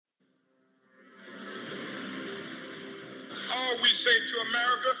say to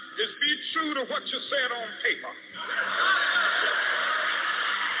America is be true to what you said on paper.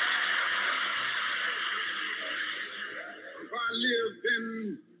 If I lived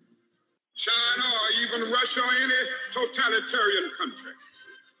in China or even Russia or any totalitarian country,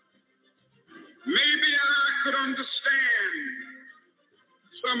 maybe I could understand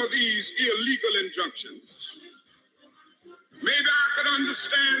some of these illegal injunctions. Maybe I could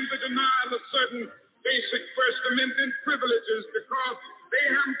understand the denial of certain basic First Amendment privileges because they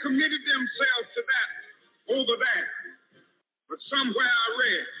haven't committed themselves to that over that. But somewhere I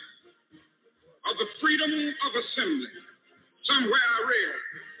read of the freedom of assembly. Somewhere I read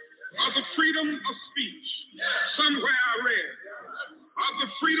of the freedom of speech. Somewhere I read of the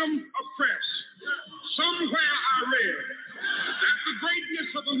freedom of press. Somewhere I read that the greatness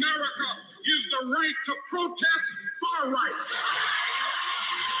of America is the right to protest for rights.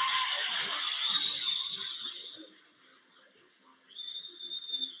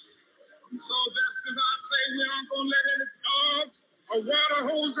 So just as I say we aren't going to let any dogs or water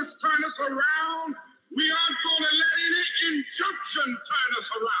hoses turn us around, we aren't going to let any injunction turn us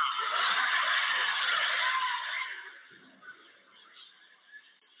around.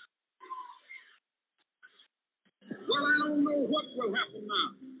 Well, I don't know what will happen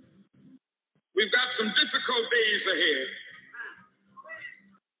now. We've got some difficult days ahead.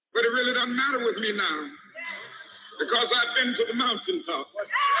 But it really doesn't matter with me now because I've been to the mountaintop.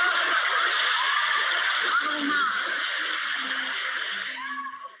 I don't mind.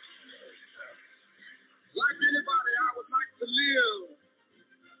 Like anybody, I would like to live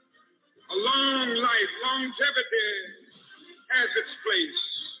a long life. Longevity has its place.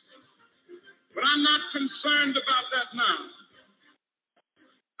 But I'm not concerned about that now.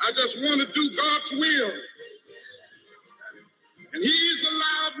 I just want to do God's will. And He's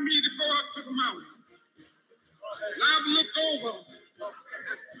allowed me to go up to the mountain. And I've looked over.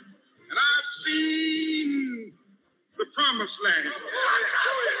 And I've seen the promised land.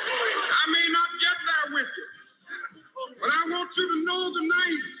 I may not get there with you. But I want you to know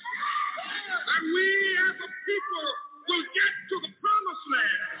tonight that we as a people will get to the promised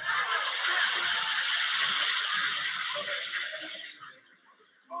land.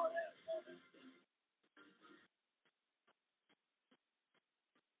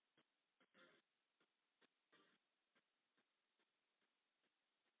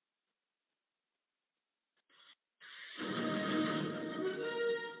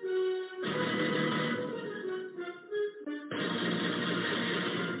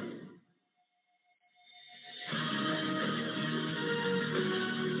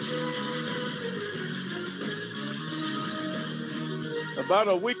 About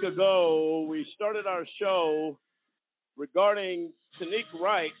a week ago, we started our show regarding Tanique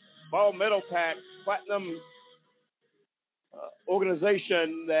Wright, Metalpack Platinum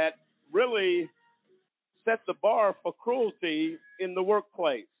organization that really set the bar for cruelty in the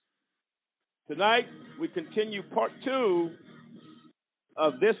workplace. Tonight, we continue part 2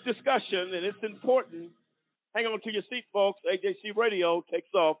 of this discussion, and it's important. Hang on to your seat, folks. AJC Radio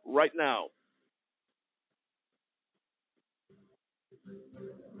takes off right now.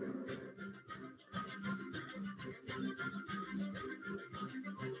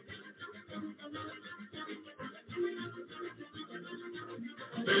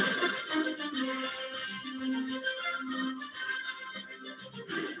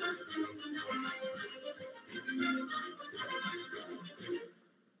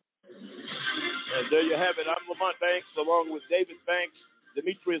 And there you have it. I'm Lamont Banks, along with David Banks,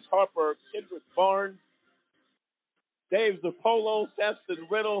 Demetrius Harper, Kendrick Barnes, Dave Zapolo, Sampson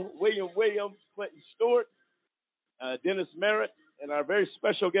Riddle, William Williams, Clinton Stewart, Dennis Merritt, and our very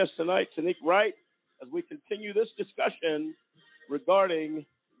special guest tonight, Tanique Wright, as we continue this discussion regarding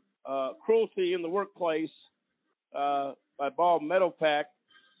cruelty in the workplace by Ball Metalpack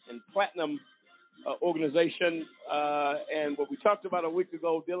and Platinum organization. And what we talked about a week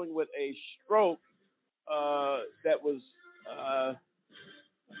ago, dealing with a stroke that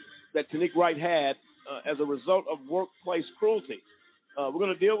Tanique Wright had as a result of workplace cruelty. We're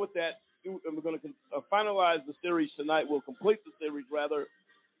going to deal with that, and we're going to finalize the series tonight. We'll complete the series, rather.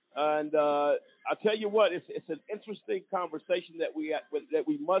 And I'll tell you what, it's an interesting conversation that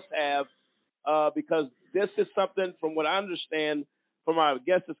we must have because this is something, from what I understand, from our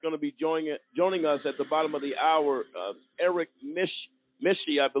guest that's going to be joining us at the bottom of the hour, Eric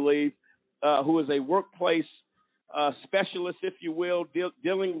Mishi, I believe, who is a workplace specialist, if you will,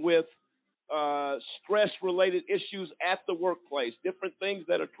 dealing with stress-related issues at the workplace, different things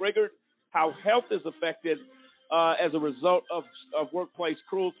that are triggered, how health is affected as a result of workplace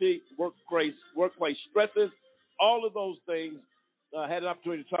cruelty, workplace stresses, all of those things. had an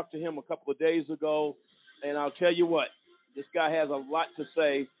opportunity to talk to him a couple of days ago, and I'll tell you what, this guy has a lot to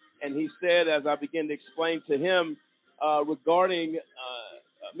say. And he said, as I began to explain to him regarding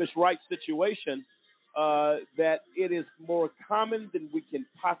Miss Wright's situation, that it is more common than we can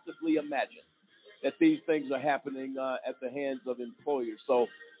possibly imagine that these things are happening at the hands of employers. So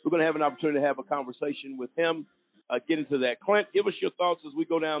we're going to have an opportunity to have a conversation with him, get into that. Clint, give us your thoughts as we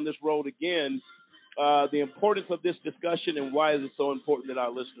go down this road again, the importance of this discussion and why is it so important that our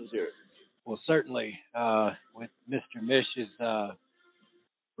listeners hear it. Well, certainly with Mr. Mish's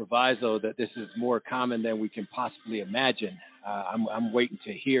proviso that this is more common than we can possibly imagine, I'm waiting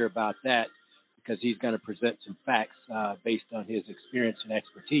to hear about that because he's going to present some facts based on his experience and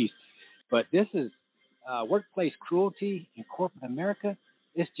expertise. But this is workplace cruelty in corporate America.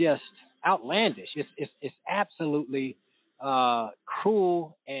 It's just outlandish. It's absolutely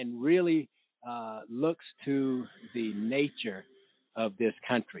cruel and really looks to the nature of this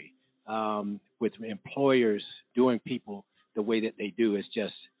country with employers doing people the way that they do.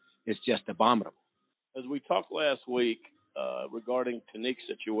 It's just abominable. As we talked last week regarding Tanique's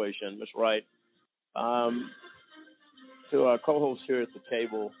situation, Ms. Wright, to our co-host here at the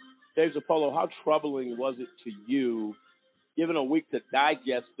table, Dave Zappolo, how troubling was it to you, given a week to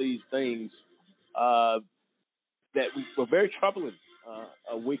digest these things that were very troubling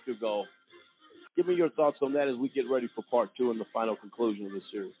a week ago? Give me your thoughts on that as we get ready for part two and the final conclusion of this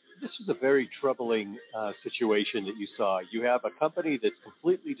series. This is a very troubling situation that you saw. You have a company that's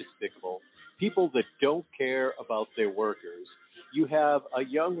completely despicable, people that don't care about their workers. You have a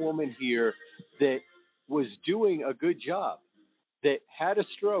young woman here that was doing a good job, that had a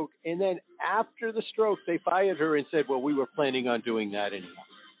stroke, and then after the stroke, they fired her and said, well, we were planning on doing that anyway.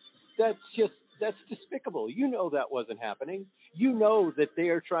 That's despicable. You know that wasn't happening. You know that they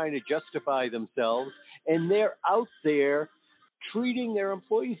are trying to justify themselves, and they're out there treating their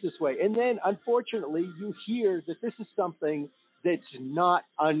employees this way. And then, unfortunately, you hear that this is something that's not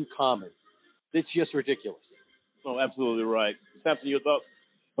uncommon. That's just ridiculous. Oh, absolutely right. Samson, your thoughts?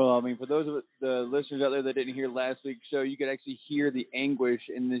 Well, I mean, for those of the listeners out there that didn't hear last week's show, you could actually hear the anguish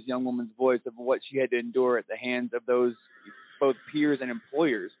in this young woman's voice of what she had to endure at the hands of those both peers and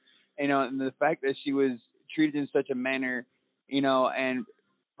employers. And the fact that she was treated in such a manner, and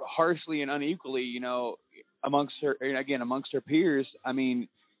harshly and unequally, amongst her peers. I mean,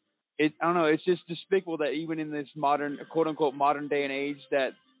 I don't know. It's just despicable that even in this modern, quote unquote, modern day and age,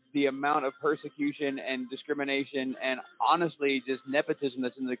 that the amount of persecution and discrimination and honestly just nepotism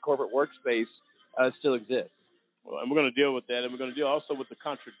that's in the corporate workspace still exists. Well, and we're going to deal with that, and we're going to deal also with the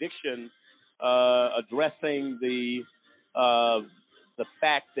contradiction, addressing the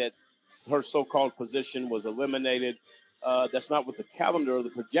fact that her so-called position was eliminated. That's not what the calendar, the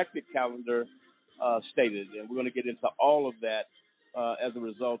projected calendar, stated, and we're going to get into all of that as a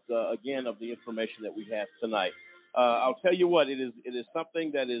result, again, of the information that we have tonight. I'll tell you what, it is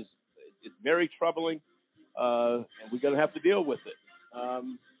something that is it's very troubling, and we're going to have to deal with it.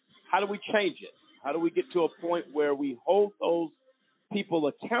 How do we change it? How do we get to a point where we hold those people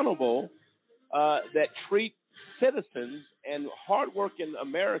accountable that treat citizens and hardworking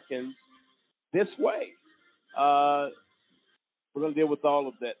Americans this way? We're going to deal with all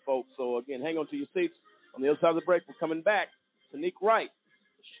of that, folks. So, again, hang on to your seats. On the other side of the break, we're coming back. Tanique Wright,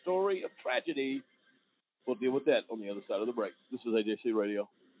 the story of tragedy. We'll deal with that on the other side of the break. This is AJC Radio.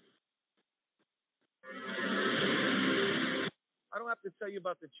 I don't have to tell you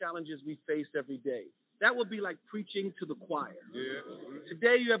about the challenges we face every day. That would be like preaching to the choir. Yeah.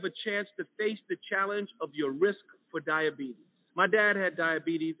 Today, you have a chance to face the challenge of your risk for diabetes. My dad had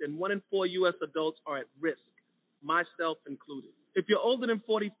diabetes, and 1 in 4 U.S. adults are at risk, myself included. If you're older than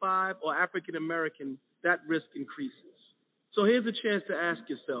 45 or African American, that risk increases. So here's a chance to ask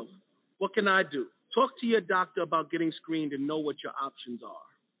yourself, what can I do? Talk to your doctor about getting screened and know what your options are.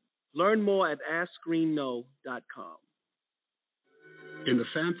 Learn more at AskScreenKnow.com. In the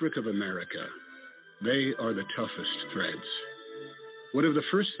fabric of America, they are the toughest threads. One of the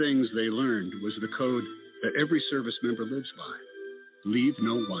first things they learned was the code that every service member lives by. Leave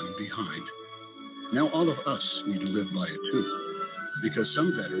no one behind. Now all of us need to live by it too, because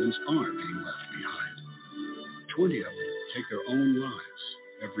some veterans are being left behind. 20 of them take their own lives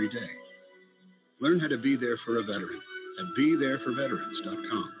every day. Learn how to be there for a veteran at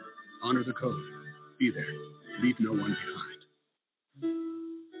BeThereForVeterans.com. Honor the code. Be there. Leave no one behind.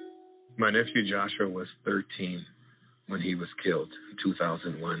 My nephew Joshua was 13 when he was killed in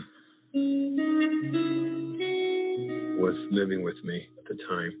 2001. Was living with me at the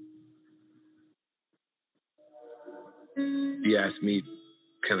time. He asked me,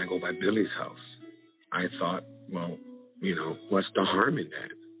 can I go by Billy's house? I thought, well, What's the harm in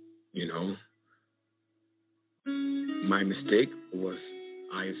that? My mistake was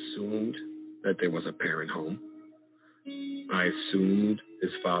I assumed that there was a parent home. I assumed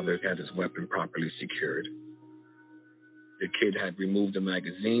his father had his weapon properly secured. The kid had removed the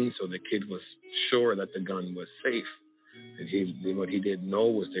magazine, so the kid was sure that the gun was safe. And what he didn't know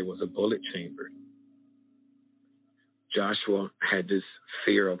was there was a bullet chamber. Joshua had this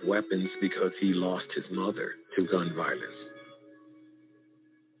fear of weapons because he lost his mother to gun violence.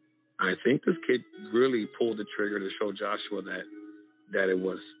 I think this kid really pulled the trigger to show Joshua that it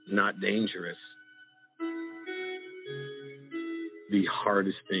was not dangerous. The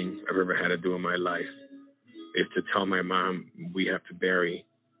hardest thing I've ever had to do in my life is to tell my mom we have to bury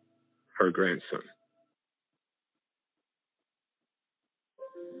her grandson.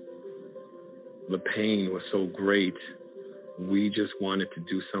 The pain was so great. We just wanted to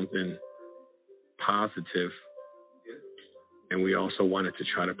do something positive. And we also wanted to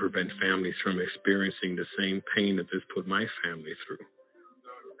try to prevent families from experiencing the same pain that this put my family through.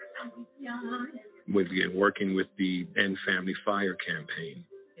 Working with the End Family Fire campaign.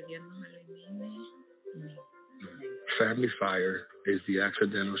 Family Fire is the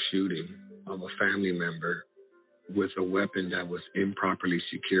accidental shooting of a family member with a weapon that was improperly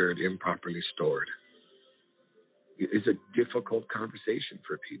secured, improperly stored. It's a difficult conversation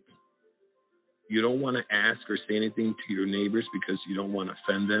for people. You don't want to ask or say anything to your neighbors because you don't want to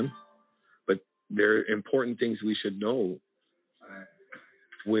offend them. But there are important things we should know.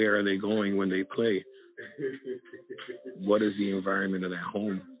 Where are they going when they play? What is the environment of that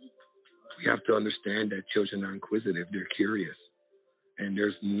home? We have to understand that children are inquisitive. They're curious. And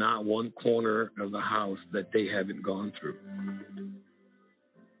there's not one corner of the house that they haven't gone through.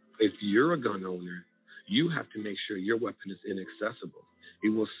 If you're a gun owner, you have to make sure your weapon is inaccessible. It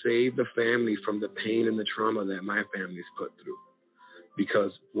will save the family from the pain and the trauma that my family's put through.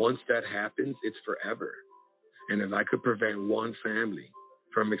 Because once that happens, it's forever. And if I could prevent one family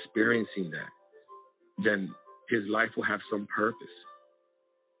from experiencing that, then his life will have some purpose.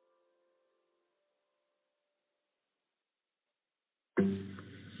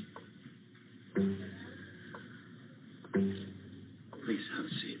 Please have a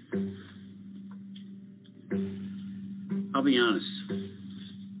seat. I'll be honest.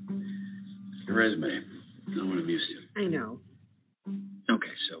 Your resume, no one amused you. I know.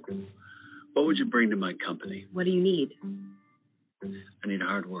 Okay, so what would you bring to my company? What do you need? I need a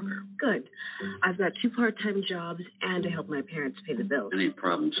hard worker. Good. I've got 2 part-time jobs and to help my parents pay the bills. I need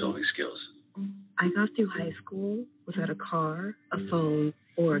problem-solving skills. I got through high school without a car, a phone,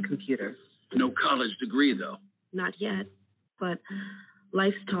 or a computer. No college degree, though. Not yet, but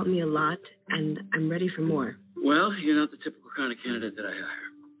life's taught me a lot, and I'm ready for more. Well, you're not the typical kind of candidate that I hire.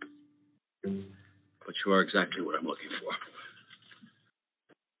 But you are exactly what I'm looking for.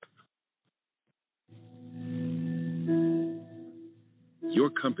 Your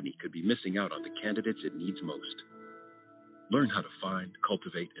company could be missing out on the candidates it needs most. Learn how to find,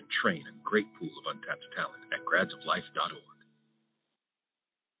 cultivate, and train a great pool of untapped talent at gradsoflife.org.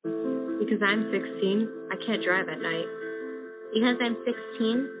 Because I'm 16, I can't drive at night. Because I'm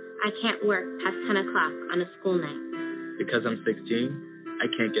 16, I can't work past 10 o'clock on a school night. Because I'm 16, I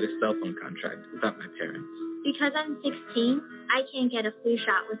can't get a cell phone contract without my parents. Because I'm 16, I can't get a flu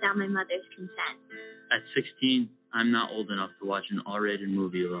shot without my mother's consent. At 16, I'm not old enough to watch an R-rated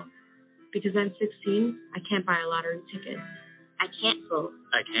movie alone. Because I'm 16, I can't buy a lottery ticket. I can't vote.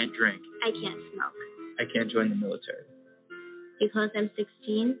 I can't drink. I can't smoke. I can't join the military. Because I'm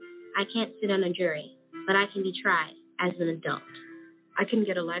 16, I can't sit on a jury, but I can be tried as an adult. I can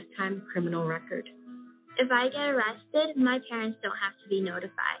get a lifetime criminal record. If I get arrested, my parents don't have to be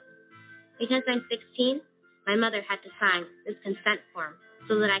notified. Because I'm 16, my mother had to sign this consent form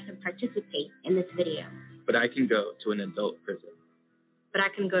so that I can participate in this video. But I can go to an adult prison. But I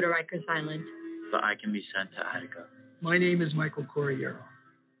can go to Rikers Island. But I can be sent to Attica. My name is Michael Corriero.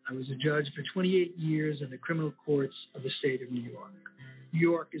 I was a judge for 28 years in the criminal courts of the state of New York. New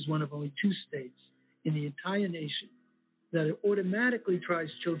York is one of only 2 states in the entire nation that automatically tries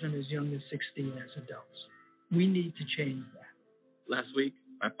children as young as 16 as adults. We need to change that. Last week,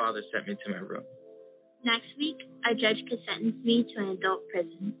 my father sent me to my room. Next week, a judge could sentence me to an adult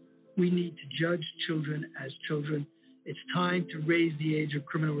prison. We need to judge children as children. It's time to raise the age of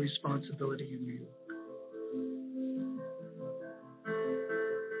criminal responsibility in New York.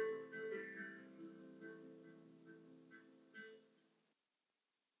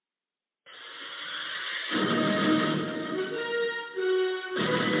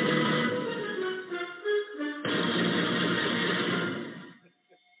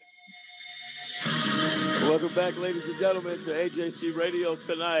 Welcome back, ladies and gentlemen, to AJC Radio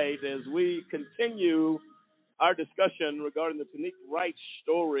tonight as we continue our discussion regarding the Tanique Wright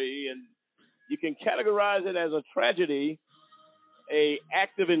story. And you can categorize it as a tragedy, an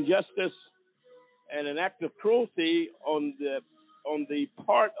act of injustice, and an act of cruelty on the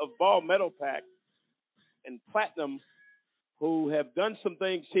part of Ball Metalpack and Platinum, who have done some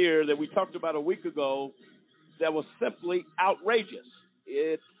things here that we talked about a week ago that was simply outrageous.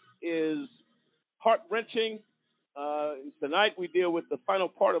 It is heart-wrenching. Tonight we deal with the final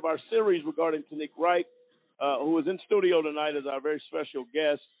part of our series regarding Tanique Wright, who is in studio tonight as our very special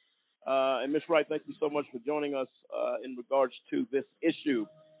guest. And Ms. Wright, thank you so much for joining us in regards to this issue.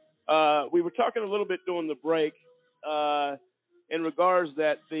 We were talking a little bit during the break in regards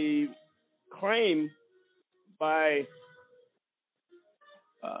that the claim by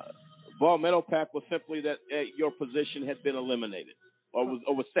Ball Metalpack was simply that your position had been eliminated or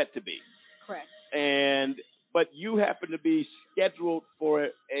was set to be. Correct. But you happen to be scheduled for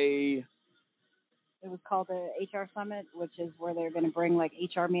it was called the HR Summit, which is where they're going to bring like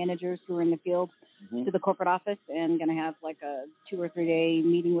HR managers who are in the field to the corporate office and going to have like a 2 or 3 day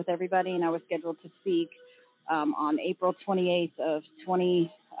meeting with everybody. And I was scheduled to speak on April 28th of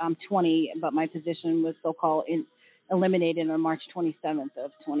 2020, but my position was so-called eliminated on March 27th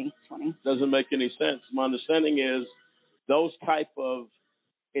of 2020. Doesn't make any sense. My understanding is those type of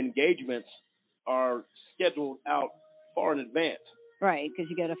engagements are scheduled out far in advance. Right,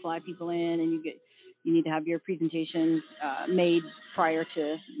 because you got to fly people in, and you need to have your presentation made prior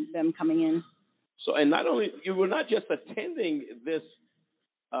to them coming in. So, and not only you were not just attending this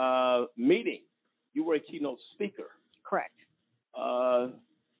meeting, you were a keynote speaker. Correct.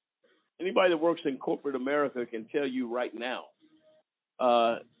 Anybody that works in corporate America can tell you right now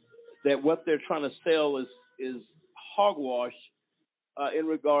that what they're trying to sell is hogwash in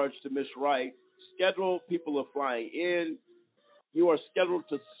regards to Ms. Wright. Scheduled, people are flying in. You are scheduled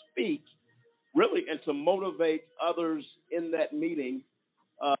to speak, really, and to motivate others in that meeting,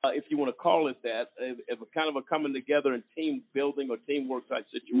 if you want to call it that, if a kind of a coming together and team building or teamwork type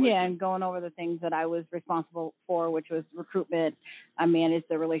situation. Yeah, and going over the things that I was responsible for, which was recruitment. I managed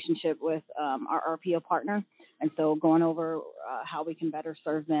the relationship with our RPO partner, and so going over how we can better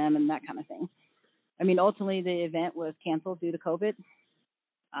serve them and that kind of thing. I mean, ultimately, the event was canceled due to COVID.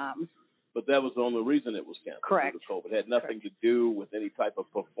 But that was the only reason it was canceled. Correct. Due to COVID. It had nothing to do with any type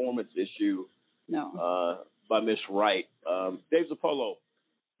of performance issue. No. By Ms. Wright. Dave Zappolo,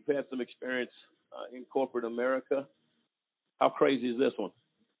 you've had some experience in corporate America. How crazy is this one?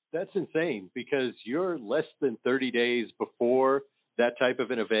 That's insane because you're less than 30 days before that type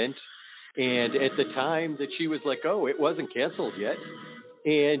of an event. And at the time that she was let go, it wasn't canceled yet.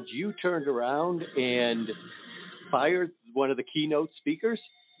 And you turned around and fired one of the keynote speakers?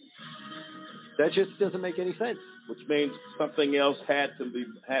 That just doesn't make any sense. Which means something else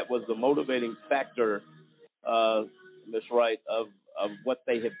was the motivating factor, Ms. Wright, of what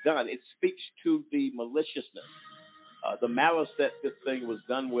they have done. It speaks to the maliciousness, the malice that this thing was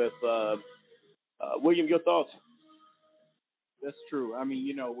done with. William, your thoughts? That's true. I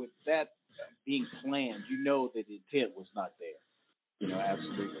mean, with that being planned, the intent was not there.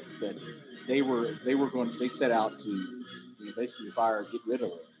 Absolutely. That they set out to, basically fire, get rid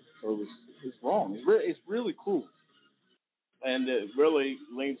of her. So it's wrong. It's really cruel. And it really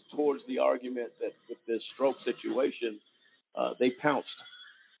leans towards the argument that with this stroke situation, they pounced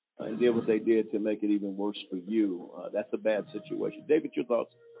and did what they did to make it even worse for you. That's a bad situation. David, your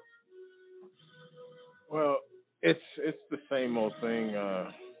thoughts? Well, it's the same old thing.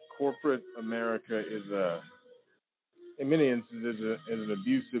 Corporate America is in many instances, is an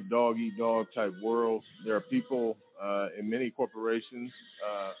abusive dog-eat-dog type world. There are people in many corporations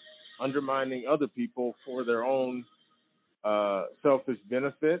undermining other people for their own selfish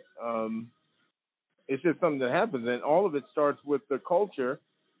benefit. It's just something that happens, and all of it starts with the culture.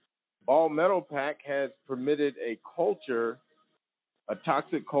 Ball Metalpack has permitted a culture, a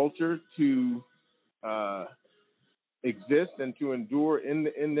toxic culture, to exist and to endure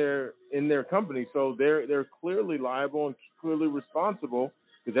in their company. So they're clearly liable and clearly responsible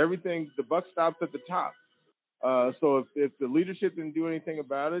because the buck stops at the top. So if the leadership didn't do anything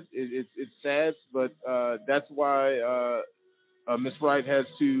about it, it's sad, but that's why Ms. Wright has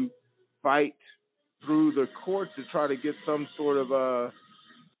to fight through the court to try to get some sort of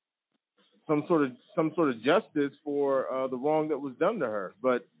justice for the wrong that was done to her.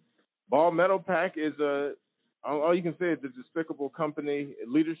 But Ball Metalpack is all you can say is a despicable company.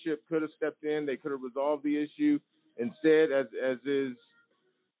 Leadership could have stepped in; they could have resolved the issue. Instead, as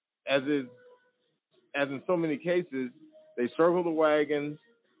in so many cases, they circle the wagons.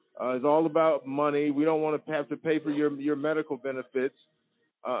 It's all about money. We don't want to have to pay for your medical benefits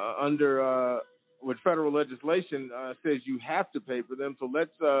under what federal legislation says you have to pay for them. So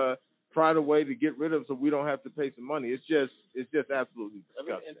let's try the way to get rid of them so we don't have to pay some money. It's just absolutely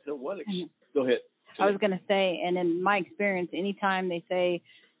disgusting. And to what extent? Go ahead. I was going to say, and in my experience, anytime they say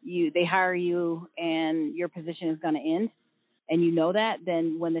they hire you and your position is going to end, and you know that,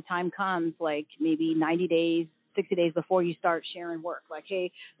 then when the time comes, like maybe 90 days, 60 days before you start sharing work, like,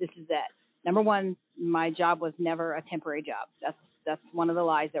 hey, this is that. Number one, my job was never a temporary job. That's one of the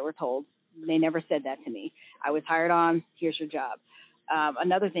lies that we're told. They never said that to me. I was hired on, here's your job.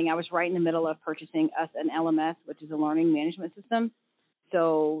 Another thing, I was right in the middle of purchasing an LMS, which is a learning management system.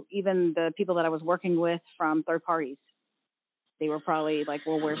 So even the people that I was working with from third parties, they were probably like,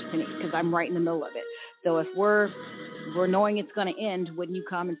 well, where's Tanique? Because I'm right in the middle of it. So if we're knowing it's going to end, wouldn't you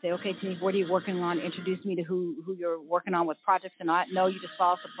come and say, okay, Tanique, what are you working on? Introduce me to who you're working on with projects and not. No, you just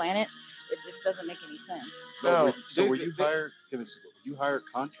fall off the planet. It just doesn't make any sense. So were you hired? Did you hire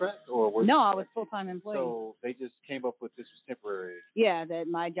contract or were No, I was full-time employee. So they just came up with this was temporary. Yeah, that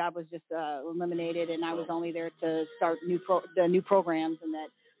my job was just eliminated, and I was only there to start the new programs, and that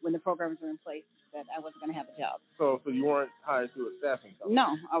when the programs were in place, that I wasn't going to have a job. So you weren't hired through a staffing company?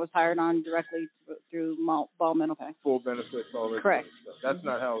 No, I was hired on directly through Ball Metalpack. Full benefits, all that. Correct. That's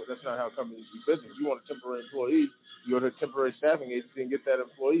not how companies do business. You want a temporary employee, you go to a temporary staffing agency and get that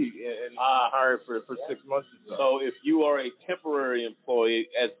employee and hire for 6 months or so. So if you are a temporary employee,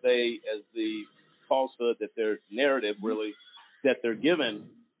 as the falsehood that their narrative really that they're given,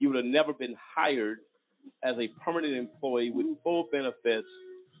 you would have never been hired as a permanent employee with full benefits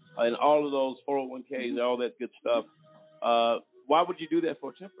and all of those 401ks and all that good stuff. Why would you do that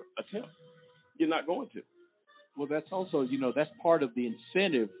for a temp? You're not going to. Well, that's also, that's part of the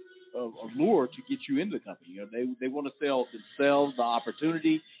incentive of lure to get you into the company. They want to sell themselves the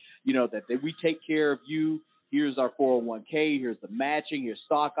opportunity, that we take care of you. Here's our 401k. Here's the matching. Here's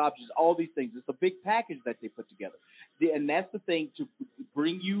stock options. All these things. It's a big package that they put together, and that's the thing to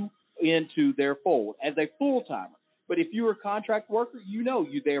bring you into their fold as a full timer. But if you're a contract worker, you're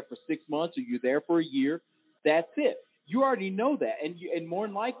there for 6 months or you're there for a year. That's it. You already know that, and more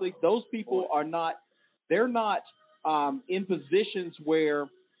than likely, those people are not. They're not in positions where,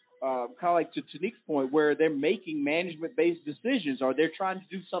 kind of like to Tanique's point, where they're making management-based decisions or they're trying to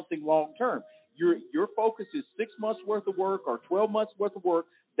do something long-term. Your focus is 6 months worth of work or 12 months worth of work.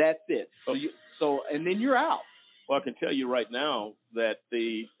 That's it. And then you're out. Well, I can tell you right now that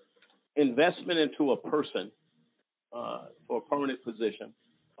the investment into a person for a permanent position,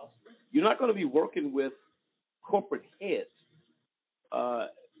 you're not going to be working with corporate heads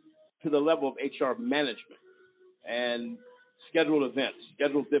to the level of HR management and scheduled events,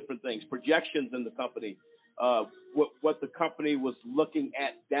 schedule different things, projections in the company, what the company was looking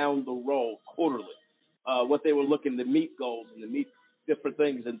at down the road quarterly, what they were looking to meet goals and to meet different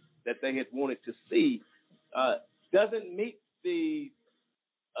things that they had wanted to see, doesn't meet the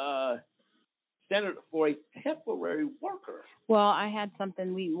standard for a temporary worker. Well, I had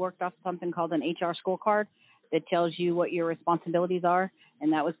we worked off something called an HR scorecard that tells you what your responsibilities are,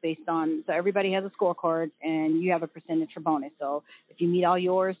 and that was based on, so everybody has a scorecard, and you have a percentage for bonus. So if you meet all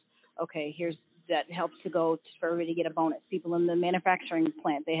yours, okay, that helps to go for everybody to get a bonus. People in the manufacturing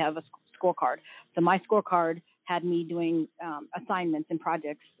plant, they have a scorecard. So my scorecard had me doing assignments and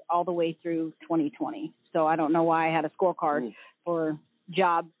projects all the way through 2020. So I don't know why I had a scorecard for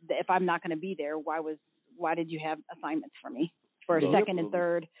job. If I'm not going to be there, why did you have assignments for me for a second and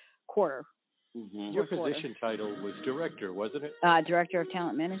third quarter? Mm-hmm. Your position title was director, wasn't it? Director of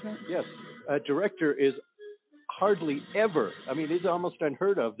Talent Management. Yes. A director is hardly ever, it's almost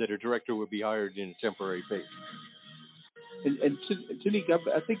unheard of that a director would be hired in a temporary basis. And Tanique,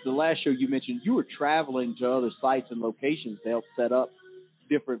 I think the last show you mentioned you were traveling to other sites and locations to help set up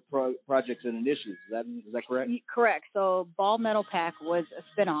different projects and initiatives. Is that correct? Correct. So Ball Metalpack was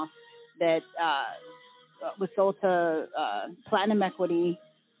a spinoff that was sold to Platinum Equity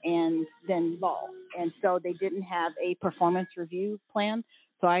and then Ball. And so they didn't have a performance review plan.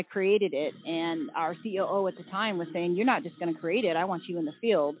 So I created it, and our COO at the time was saying, you're not just going to create it. I want you in the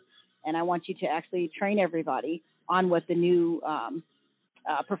field, and I want you to actually train everybody on what the new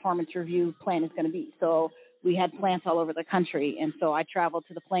performance review plan is going to be. So we had plants all over the country, and so I traveled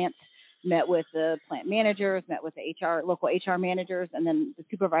to the plants, met with the plant managers, met with the local HR managers, and then the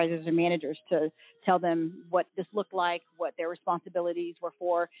supervisors and managers to tell them what this looked like, what their responsibilities were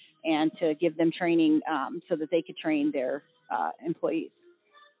for, and to give them training so that they could train their employees.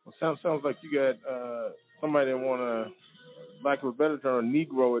 Well, sounds like you got somebody that want to, lack of a better term, a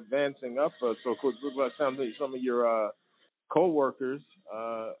Negro advancing up so quick. Look like some of your co-workers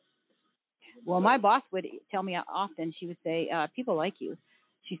Well, my boss would tell me often, she would say, people like you.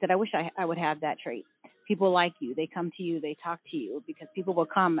 She said, I wish I would have that trait. People like you. They come to you. They talk to you, because people will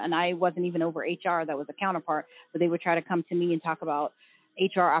come, and I wasn't even over HR. That was a counterpart, but they would try to come to me and talk about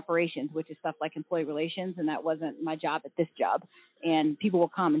HR operations, which is stuff like employee relations, and that wasn't my job at this job. And people will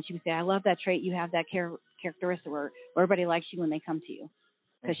come, and she would say, I love that trait. You have that characteristic where everybody likes you when they come to you,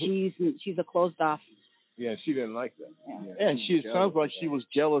 because she's a closed off. Yeah, she didn't like that. Yeah, and she sounds like she was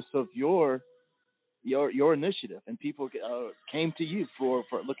jealous of your initiative, and people came to you for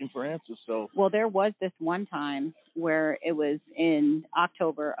looking for answers. So, well, there was this one time where it was in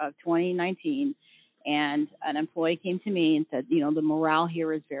October of 2019, and an employee came to me and said, the morale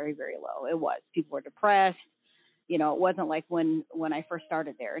here is very, very low. It was. People were depressed. It wasn't like when I first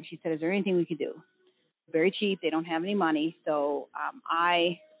started there. And she said, is there anything we could do? Very cheap. They don't have any money. So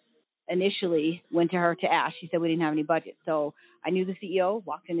I initially went to her to ask. She said we didn't have any budget. So I knew the CEO,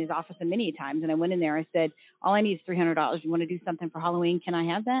 walked in his office many times, and I went in there. I said, all I need is $300. You want to do something for Halloween? Can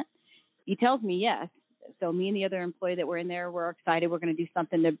I have that? He tells me yes. So me and the other employee that were in there were excited. We're going to do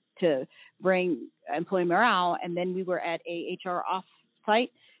something to bring employee morale. And then we were at a HR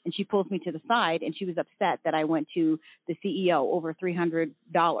off-site, and she pulls me to the side, and she was upset that I went to the CEO over $300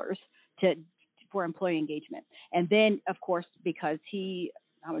 for employee engagement. And then, of course, because he,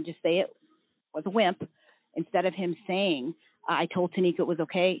 I would just say it, was a wimp, instead of him saying, I told Tanique it was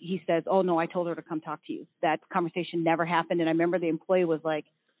okay, he says, oh, no, I told her to come talk to you. That conversation never happened. And I remember the employee was like,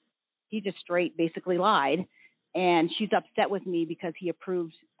 he just straight basically lied. And she's upset with me because he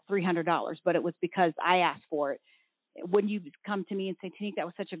approved $300, but it was because I asked for it. Wouldn't you come to me and say, Tanique, that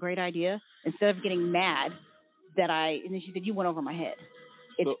was such a great idea? Instead of getting mad and then she said, you went over my head.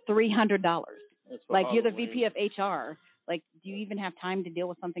 It's $300. Like, you're the VP of HR. Like, do you even have time to deal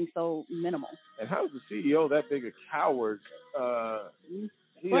with something so minimal? And how is the CEO that big a coward?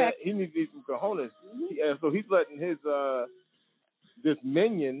 He needs some cojones. So he's letting his this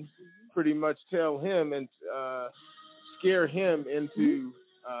minion pretty much tell him and scare him into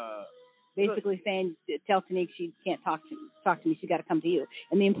basically saying, tell Tanique she can't talk to me. She got to come to you.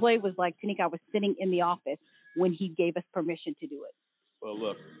 And the employee was like, Tanique, I was sitting in the office when he gave us permission to do it. Well,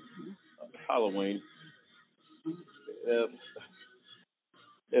 look, Halloween.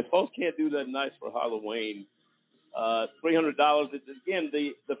 If folks can't do that nice for Halloween, $300. Again,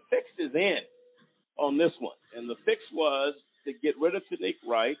 the fix is in on this one, and the fix was to get rid of Tanique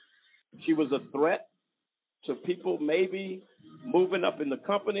Wright. She was a threat to people maybe moving up in the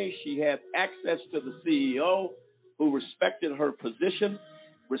company. She had access to the CEO, who respected her position,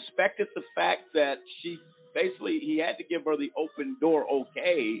 respected the fact that he had to give her the open door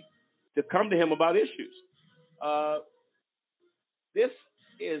okay to come to him about issues. This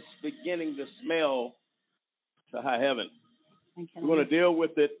is beginning to smell to high heaven. We're going to deal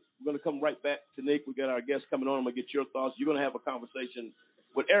with it. We're going to come right back to Nick. We got our guest coming on. I'm going to get your thoughts. You're going to have a conversation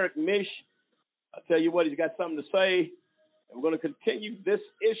with Eric Misch. I'll tell you what, he's got something to say. And we're going to continue this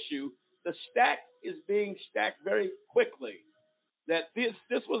issue. The stack is being stacked very quickly. That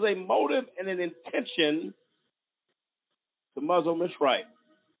this was a motive and an intention to muzzle Miss Wright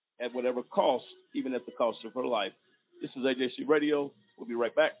at whatever cost, even at the cost of her life. This is AJC Radio. We'll be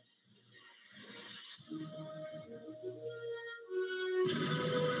right back. This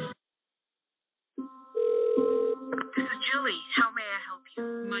is Julie. How may I help you?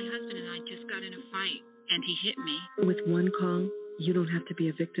 My husband and I just got in a fight, and he hit me. With one call, you don't have to be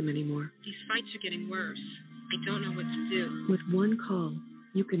a victim anymore. These fights are getting worse. I don't know what to do. With one call,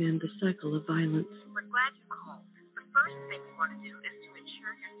 you can end the cycle of violence. We're glad you called. The first thing we want to do is to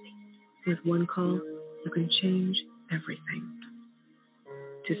ensure your safety. With one call, you can change everything.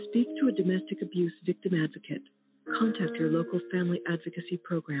 To speak to a domestic abuse victim advocate, contact your local family advocacy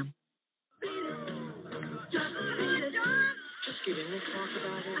program. Just get in and talk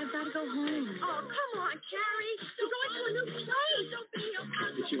about it. I've got to go home. Oh, come on, Carrie. You're going to a new place. Don't be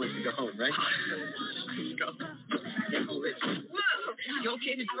But she wants to go home, right? Let's go. Whoa. You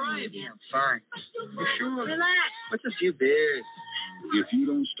okay to drive? Yeah, I'm fine. You sure? Relax. What's a few beers? If you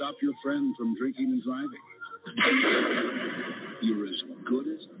don't stop your friend from drinking and driving, you're as good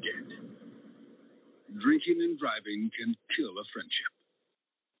as dead. Drinking and driving can kill a friendship.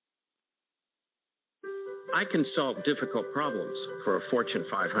 I can solve difficult problems for a Fortune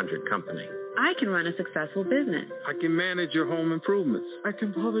 500 company. I can run a successful business. I can manage your home improvements. I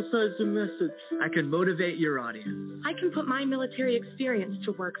can publicize the message. I can motivate your audience. I can put my military experience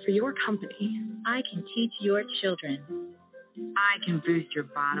to work for your company. I can teach your children. I can boost your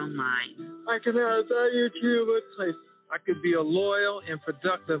bottom line. I can add value to your workplace. I could be a loyal and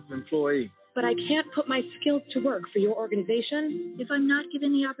productive employee. But I can't put my skills to work for your organization if I'm not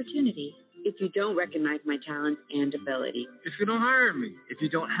given the opportunity. if you don't recognize my talents and ability. If you don't hire me, if you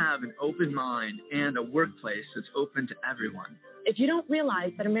don't have an open mind and a workplace that's open to everyone. If you don't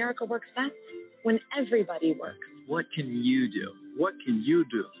realize that America works best when everybody works. What can you do? What can you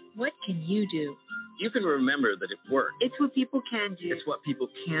do? What can you do? You can remember that it works. It's what people can do. It's what people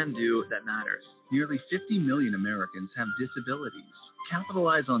can do that matters. Nearly 50 million Americans have disabilities.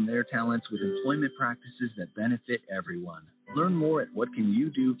 Capitalize on their talents with employment practices that benefit everyone. Learn more at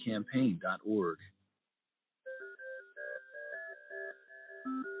whatcanyoudocampaign.org.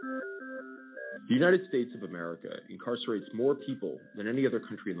 The United States of America incarcerates more people than any other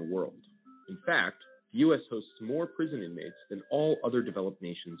country in the world. In fact, the U.S. hosts more prison inmates than all other developed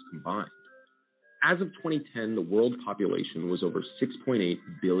nations combined. As of 2010, the world population was over 6.8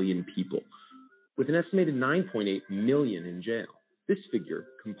 billion people, with an estimated 9.8 million in jail. This figure,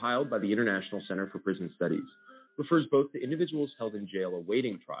 compiled by the International Center for Prison Studies, refers both to individuals held in jail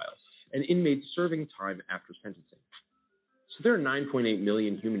awaiting trial and inmates serving time after sentencing. So there are 9.8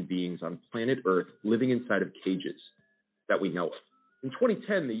 million human beings on planet Earth living inside of cages that we know of. In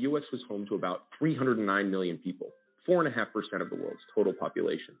 2010, the U.S. was home to about 309 million people, 4.5% of the world's total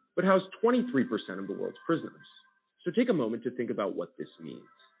population, but housed 23% of the world's prisoners. So take a moment to think about what this means.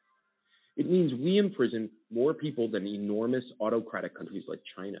 It means we imprison more people than enormous autocratic countries like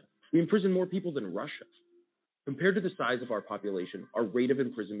China. We imprison more people than Russia. Compared to the size of our population, our rate of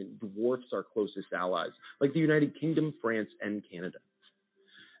imprisonment dwarfs our closest allies, like the United Kingdom, France, and Canada.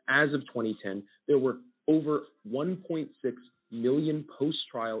 As of 2010, there were over 1.6 million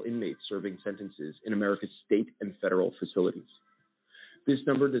post-trial inmates serving sentences in America's state and federal facilities. This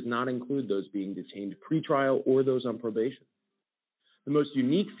number does not include those being detained pre-trial or those on probation. The most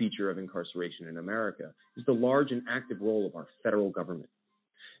unique feature of incarceration in America is the large and active role of our federal government.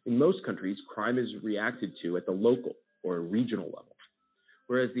 In most countries, crime is reacted to at the local or regional level,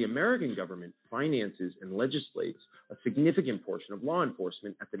 whereas the American government finances and legislates a significant portion of law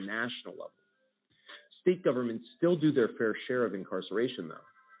enforcement at the national level. State governments still do their fair share of incarceration, though.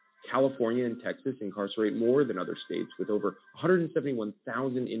 California and Texas incarcerate more than other states with over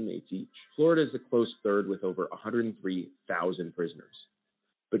 171,000 inmates each. Florida is a close third with over 103,000 prisoners.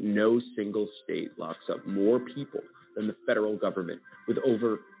 But no single state locks up more people than the federal government with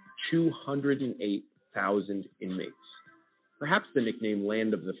over 208,000 inmates. Perhaps the nickname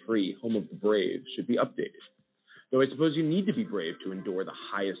Land of the Free, Home of the Brave should be updated. Though I suppose you need to be brave to endure the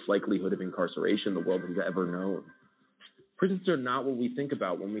highest likelihood of incarceration the world has ever known. Prisons are not what we think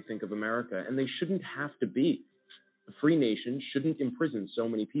about when we think of America, and they shouldn't have to be. A free nation shouldn't imprison so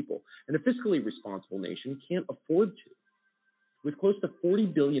many people, and a fiscally responsible nation can't afford to. With close to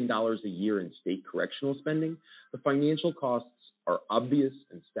 $40 billion a year in state correctional spending, the financial costs are obvious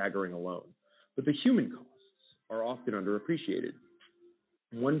and staggering alone, but the human costs are often underappreciated.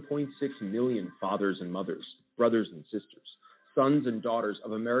 1.6 million fathers and mothers, brothers and sisters, sons and daughters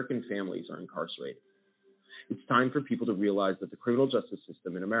of American families are incarcerated. It's time for people to realize that the criminal justice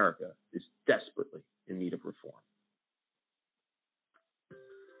system in America is desperately in need of reform.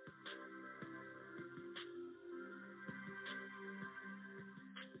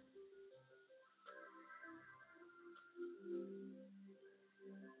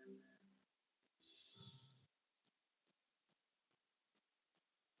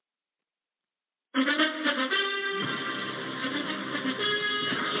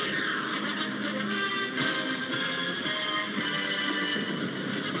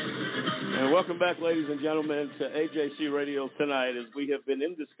 And welcome back, ladies and gentlemen, to AJC Radio tonight as we have been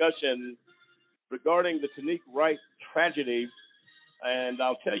in discussion regarding the Tanique Wright tragedy. And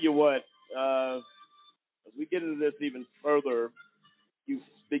I'll tell you what, as we get into this even further, you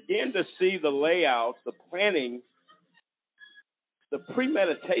begin to see the layout, the planning, the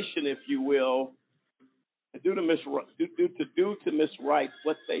premeditation, if you will, to do to Miss Wright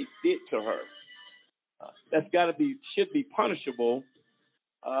what they did to her. That's got to be, should be punishable,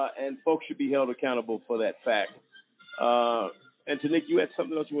 and folks should be held accountable for that fact. And Tanique, you had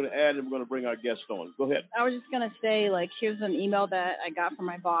something else you want to add, and we're going to bring our guest on. Go ahead. I was just going to say, here's an email that I got from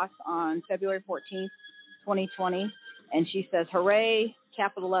my boss on February 14th, 2020, and she says, "Hooray,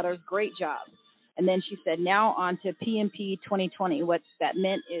 capital letters, great job." And then she said, "Now on to PMP 2020. What that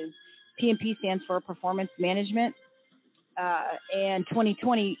meant is PMP stands for Performance Management, and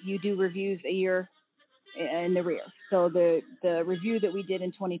 2020, you do reviews a year in the rear. So the review that we did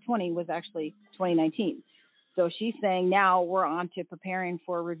in 2020 was actually 2019. So she's saying now we're on to preparing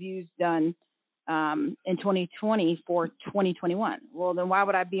for reviews done in 2020 for 2021. Well, then why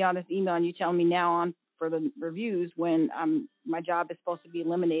would I be on this email and you telling me now on for the reviews when my job is supposed to be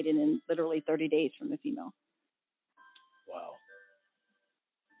eliminated in literally 30 days from this email?" Wow.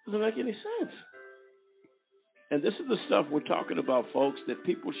 Doesn't make any sense. And this is the stuff we're talking about, folks, that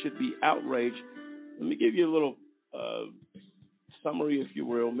people should be outraged. Let me give you a little summary, if you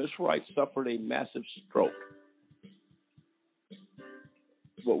will. Miss Wright suffered a massive stroke.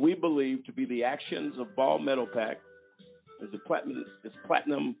 What we believe to be the actions of Ball Metalpack is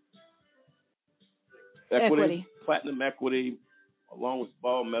platinum equity. Platinum equity, along with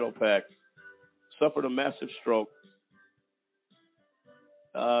Ball Metalpack, suffered a massive stroke.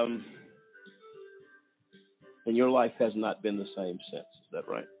 And your life has not been the same since. Is that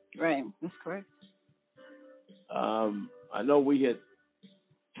right? Right. That's correct. I know we had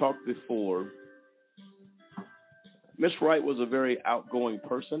talked before. Miss Wright was a very outgoing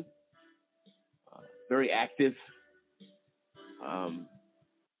person, very active. I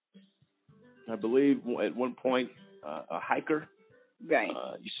believe at one point a hiker. Right.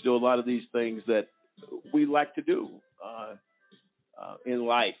 Used to do a lot of these things that we like to do in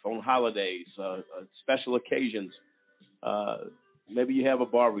life, on holidays, special occasions. Maybe you have a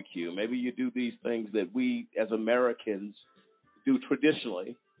barbecue. Maybe you do these things that we as Americans do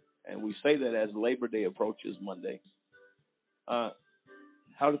traditionally, and we say that as Labor Day approaches Monday.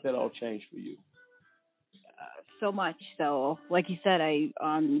 How did that all change for you? So much. So, like you said, I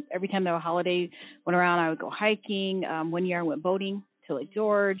every time there was a holiday went around, I would go hiking. One year I went boating to Lake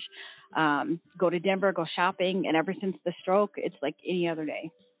George, go to Denver, go shopping, and ever since the stroke, it's like any other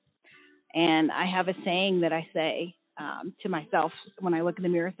day. And I have a saying that I say to myself when I look in the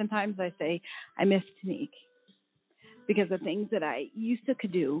mirror sometimes. I say, I miss Tanique. Because the things that I used to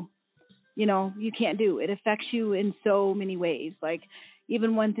could do, you can't do. It affects you in so many ways. Like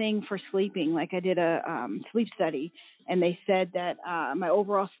even one thing for sleeping, like I did a sleep study, and they said that my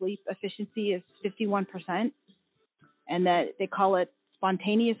overall sleep efficiency is 51%, and that they call it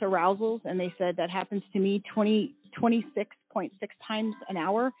spontaneous arousals, and they said that happens to me 26.6 times an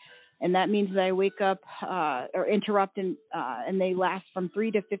hour, and that means that I wake up or interrupt, and they last from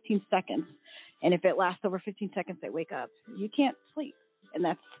 3 to 15 seconds. And if it lasts over 15 seconds, I wake up. You can't sleep. And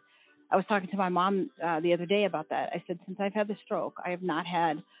I was talking to my mom the other day about that. I said, since I've had the stroke, I have not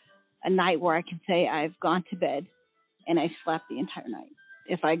had a night where I can say I've gone to bed and I slept the entire night.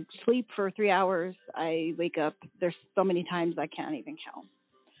 If I sleep for 3 hours, I wake up. There's so many times I can't even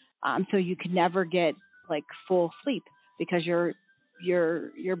count. So you can never get like full sleep because your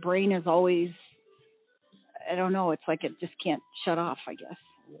brain is always, I don't know, it's like it just can't shut off, I guess.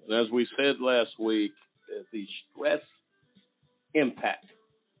 As we said last week, the stress impact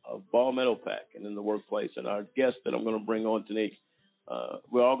of Ball Metalpack and in the workplace, and our guest that I'm going to bring on, Tanique,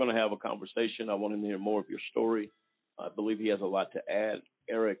 we're all going to have a conversation. I want him to hear more of your story. I believe he has a lot to add.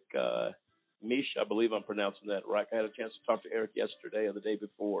 Eric Mish, I believe I'm pronouncing that right. I had a chance to talk to Eric yesterday or the day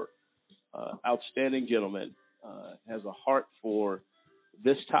before. Outstanding gentleman, has a heart for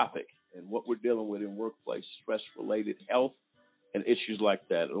this topic and what we're dealing with in workplace, stress-related health, and issues like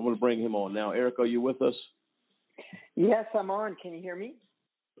that. I'm going to bring him on now. Eric, are you with us? Yes, I'm on. Can you hear me?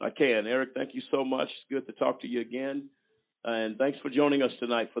 I can. Eric, thank you so much. It's good to talk to you again. And thanks for joining us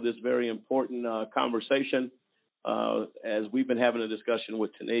tonight for this very important conversation. As we've been having a discussion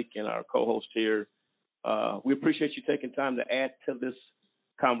with Tanique and our co-host here, we appreciate you taking time to add to this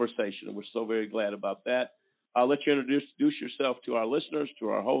conversation. We're so very glad about that. I'll let you introduce yourself to our listeners, to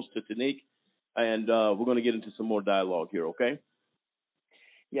our host, to Tanique, and we're going to get into some more dialogue here, okay?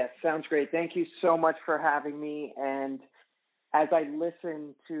 Yes, sounds great. Thank you so much for having me. And as I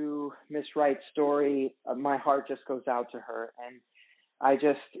listen to Miss Wright's story, my heart just goes out to her. And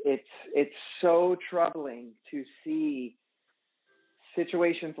it's so troubling to see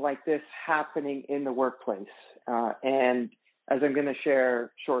situations like this happening in the workplace. And as I'm going to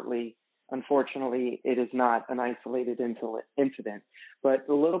share shortly, unfortunately, it is not an isolated incident. But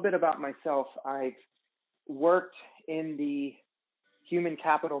a little bit about myself, I've worked in the human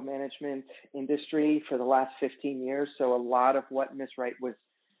capital management industry for the last 15 years. So a lot of what Ms. Wright was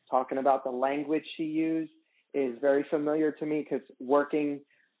talking about, the language she used, is very familiar to me because working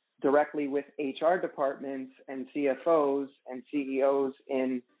directly with HR departments and CFOs and CEOs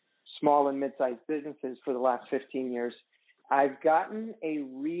in small and mid-sized businesses for the last 15 years, I've gotten a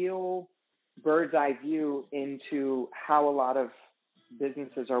real bird's eye view into how a lot of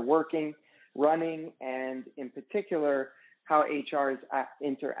businesses are working, running, and in particular, how HR is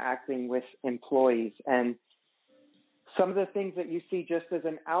interacting with employees. And some of the things that you see just as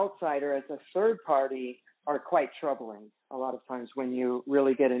an outsider, as a third party, are quite troubling a lot of times when you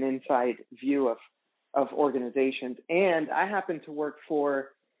really get an inside view of organizations. And I happen to work for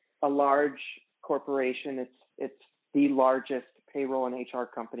a large corporation. It's the largest payroll and HR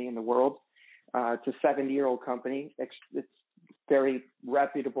company in the world. It's a 70-year-old company. It's very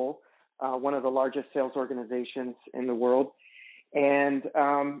reputable, one of the largest sales organizations in the world. And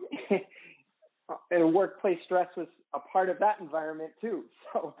and workplace stress was a part of that environment too.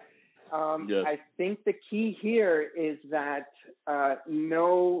 So Yes. I think the key here is that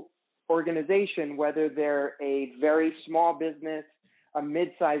no organization, whether they're a very small business, a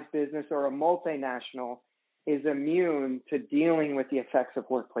mid-sized business, or a multinational, is immune to dealing with the effects of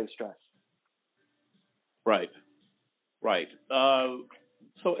workplace stress. Right.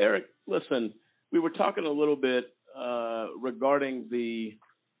 So, Eric, listen, we were talking a little bit regarding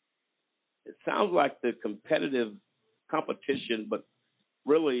it sounds like the competitive competition, but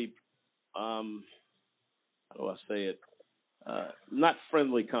really, how do I say it? Not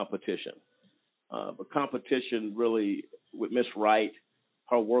friendly competition, but competition really with Miss Wright,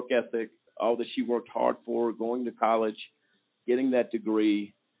 her work ethic, all that she worked hard for, going to college, getting that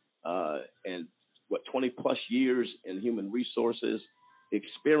degree, and 20 plus years in human resources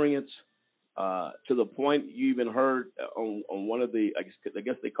experience, to the point you even heard on one of the, I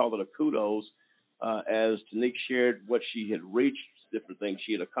guess they call it a kudos, as Tanique shared what she had reached, different things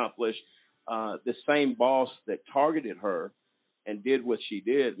she had accomplished. The same boss that targeted her and did what she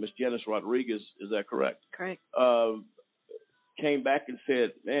did, Miss Janice Rodriguez, is that correct? Correct. Came back and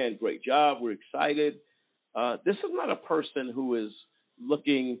said, man, great job, we're excited. This is not a person who is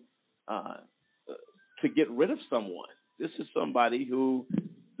looking to get rid of someone. This is somebody who,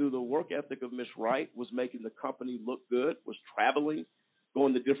 through the work ethic of Miss Wright, was making the company look good, was traveling,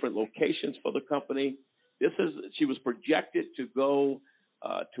 going to different locations for the company. She was projected to go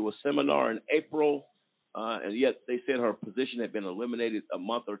to a seminar in April, and yet they said her position had been eliminated a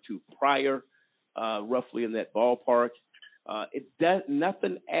month or two prior, roughly in that ballpark.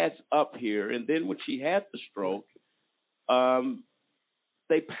 Nothing adds up here. And then when she had the stroke,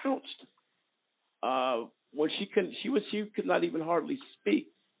 they pounced. When she could not even hardly speak.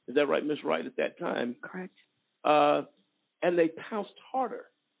 Is that right, Miss Wright, at that time? Correct. And they pounced harder.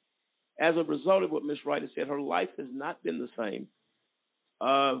 As a result of what Miss Wright has said, her life has not been the same.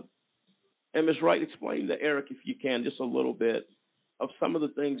 And Miss Wright, explain to Eric, if you can, just a little bit of some of the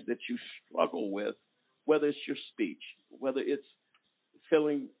things that you struggle with, whether it's your speech, whether it's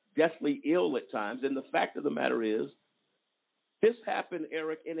feeling deathly ill at times. And the fact of the matter is, this happened,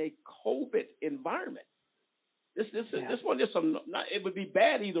 Eric, in a COVID environment. This one just it would be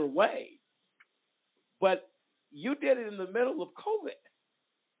bad either way. But you did it in the middle of COVID,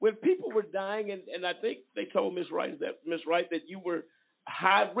 when people were dying, and I think they told Miss Wright that you were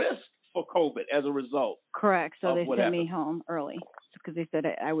high risk for COVID as a result. Correct. So they sent me happened. home early because they said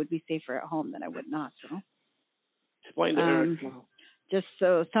I would be safer at home than I would in the hospital. Explain to Eric. Just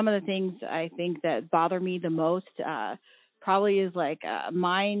so some of the things I think that bother me the most probably is like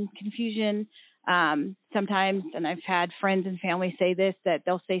mind confusion. Sometimes, and I've had friends and family say this, that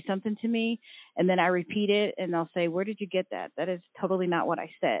they'll say something to me and then I repeat it and they'll say, where did you get that? That is totally not what I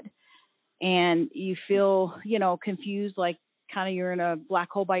said. And you feel, confused, like kind of you're in a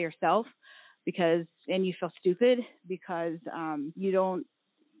black hole by yourself and you feel stupid because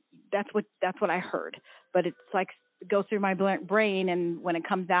that's what I heard. But it's like it goes through my brain, and when it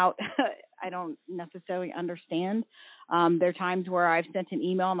comes out, I don't necessarily understand. There are times where I've sent an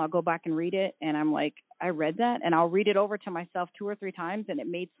email and I'll go back and read it and I'm like, I read that, and I'll read it over to myself 2 or 3 times and it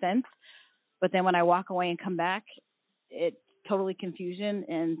made sense. But then when I walk away and come back, it's totally confusion.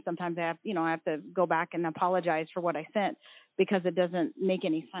 And sometimes I have to go back and apologize for what I sent because it doesn't make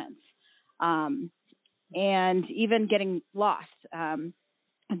any sense. And even getting lost.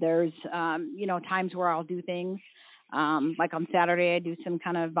 There's, times where I'll do things. Like on Saturday, I do some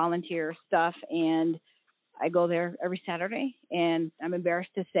kind of volunteer stuff, and I go there every Saturday. And I'm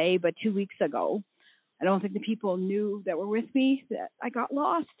embarrassed to say, but 2 weeks ago, I don't think the people knew that were with me that I got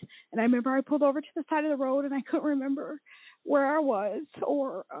lost. And I remember I pulled over to the side of the road, and I couldn't remember where I was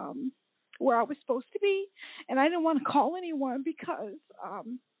or where I was supposed to be. And I didn't want to call anyone because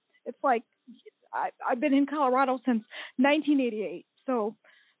it's like I've been in Colorado since 1988. So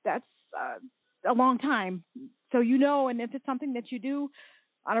that's a long time. So, and if it's something that you do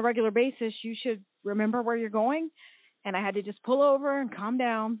on a regular basis, you should remember where you're going. And I had to just pull over and calm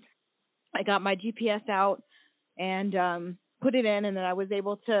down. I got my GPS out and put it in, and then I was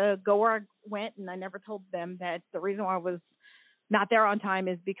able to go where I went. And I never told them that the reason why I was not there on time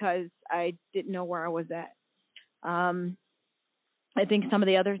is because I didn't know where I was at. I think some of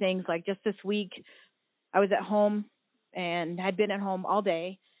the other things, like just this week, I was at home and had been at home all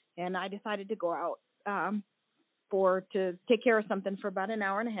day, and I decided to go out to take care of something for about an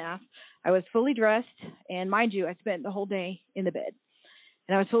hour and a half. I was fully dressed, and mind you, I spent the whole day in the bed.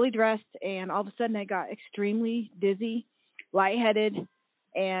 And I was fully dressed, and all of a sudden I got extremely dizzy, lightheaded,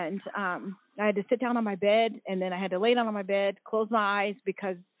 and I had to sit down on my bed, and then I had to lay down on my bed, close my eyes,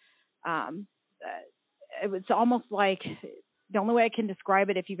 because it was almost like, the only way I can describe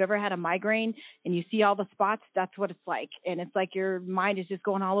it, if you've ever had a migraine and you see all the spots, that's what it's like. And it's like your mind is just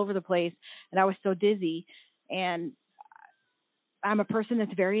going all over the place. And I was so dizzy. And I'm a person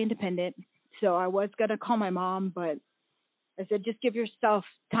that's very independent. So I was going to call my mom, but I said, just give yourself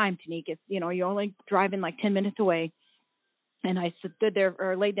time, Tanique. It's, you're only driving like 10 minutes away. And I stood there,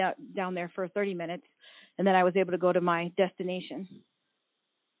 or laid down there for 30 minutes. And then I was able to go to my destination.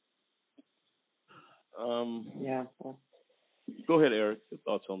 Yeah. Go ahead, Eric. Your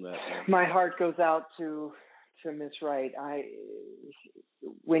thoughts on that? My heart goes out to Miss Wright.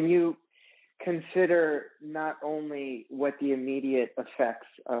 When you consider not only what the immediate effects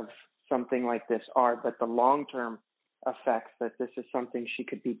of something like this are, but the long-term effects, that this is something she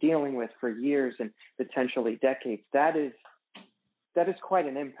could be dealing with for years and potentially decades, that is quite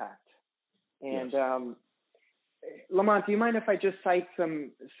an impact. And yes. Lamont, do you mind if I just cite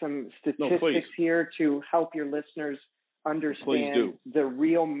some statistics here to help your listeners understand the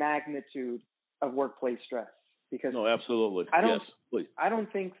real magnitude of workplace stress? Because absolutely. I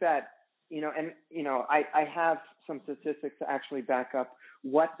don't think that, I have some statistics to actually back up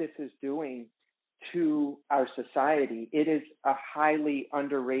what this is doing to our society. It is a highly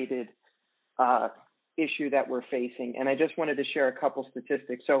underrated issue that we're facing. And I just wanted to share a couple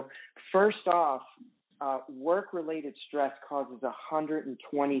statistics. So first off, work-related stress causes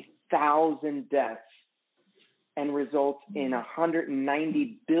 120,000 deaths and results in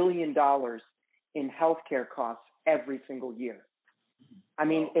 $190 billion in healthcare costs every single year. I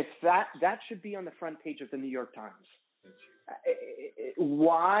mean, if that should be on the front page of the New York Times.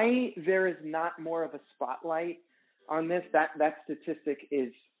 Why there is not more of a spotlight on this, that statistic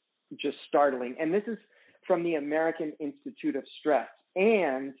is just startling. And this is from the American Institute of Stress.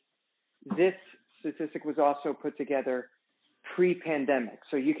 And this statistic was also put together pre-pandemic.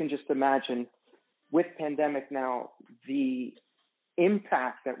 So you can just imagine, with pandemic now, the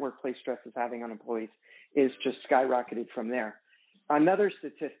impact that workplace stress is having on employees is just skyrocketed from there. Another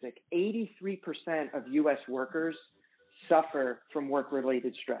statistic, 83% of U.S. workers suffer from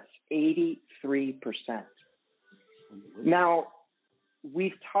work-related stress. 83%. Now,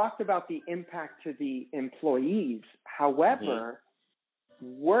 we've talked about the impact to the employees. However,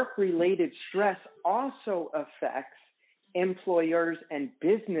 work-related stress also affects employers and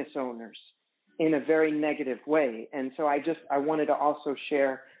business owners in a very negative way. And so I wanted to also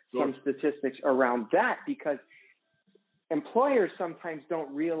share some statistics around that, because employers sometimes don't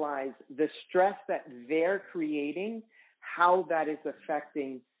realize the stress that they're creating, how that is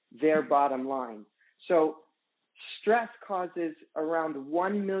affecting their bottom line. So stress causes around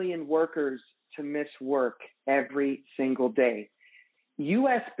 1 million workers to miss work every single day.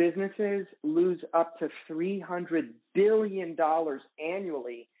 U.S. businesses lose up to $300 billion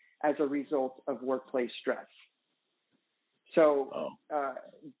annually as a result of workplace stress. So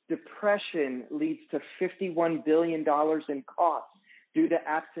depression leads to $51 billion in costs due to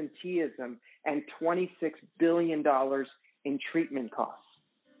absenteeism and $26 billion in treatment costs.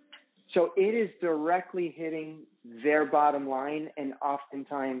 So it is directly hitting their bottom line, and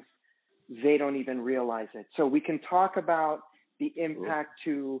oftentimes they don't even realize it. So we can talk about the impact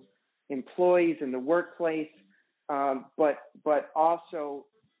to employees in the workplace, but also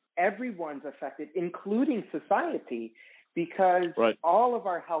everyone's affected, including society, because all of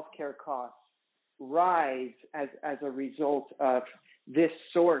our healthcare costs rise as a result of this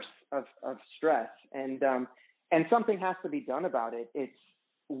source of stress. And something has to be done about it. It's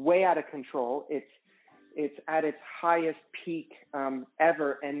way out of control. It's at its highest peak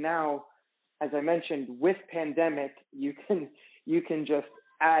ever. And now, as I mentioned, with pandemic, you can just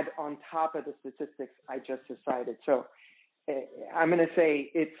add on top of the statistics I just cited. So I'm going to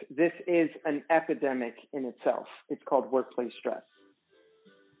say this is an epidemic in itself. It's called workplace stress.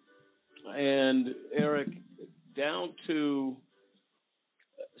 And Eric, down to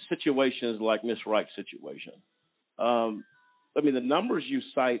situations like Miss Wright's situation. The numbers you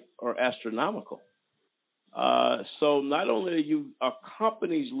cite are astronomical. So not only are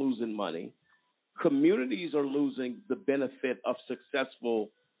companies losing money, communities are losing the benefit of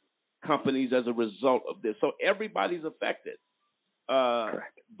successful companies as a result of this. So everybody's affected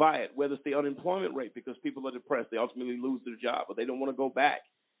by it, whether it's the unemployment rate because people are depressed, they ultimately lose their job, but they don't want to go back.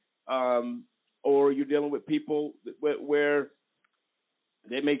 Or you're dealing with people where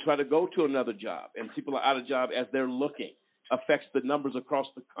they may try to go to another job and people are out of job as they're looking. Affects the numbers across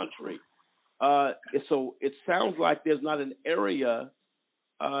the country. So it sounds like there's not an area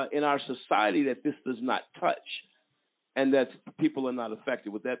in our society that this does not touch. and that people are not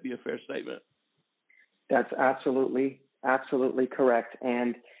affected. Would that be a fair statement? That's absolutely correct.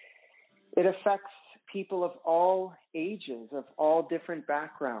 And it affects people of all ages, of all different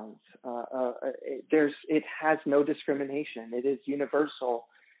backgrounds. It has no discrimination. It is universal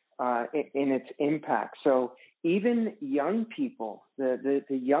in its impact. So even young people, the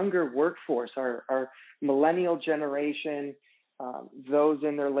younger workforce, our millennial generation, those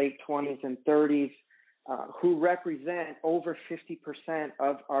in their late 20s and 30s, who represent over 50%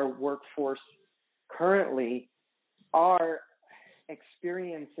 of our workforce currently, are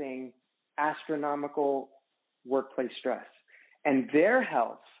experiencing astronomical workplace stress. And their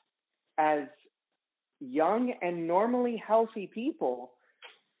health, as young and normally healthy people,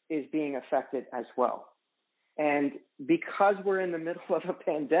 is being affected as well. And because we're in the middle of a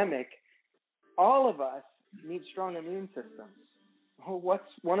pandemic, all of us need strong immune systems. What's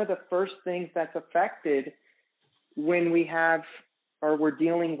one of the first things that's affected when we're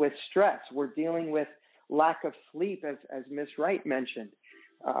dealing with stress? We're dealing with lack of sleep, as Ms. Wright mentioned.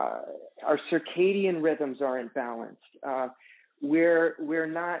 Our circadian rhythms are imbalanced. We're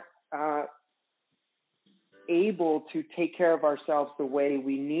not able to take care of ourselves the way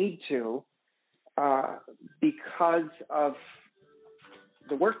we need to because of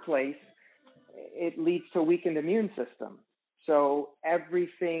the workplace. It leads to a weakened immune system. So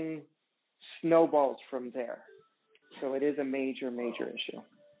everything snowballs from there. So it is a major, major issue.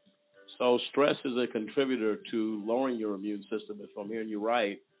 So stress is a contributor to lowering your immune system, if I'm hearing you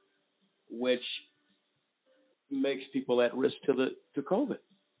right, which makes people at risk to COVID,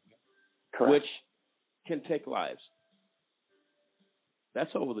 correct, which can take lives.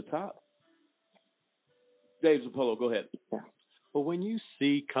 That's over the top. Dave Zappolo, go ahead. Yeah. Well, when you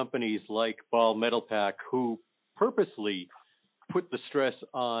see companies like Ball Metalpack who purposely put the stress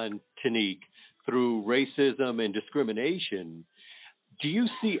on Tanique through racism and discrimination, do you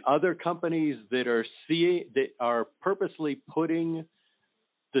see other companies that are purposely putting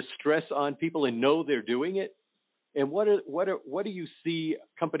the stress on people and know they're doing it? And what do you see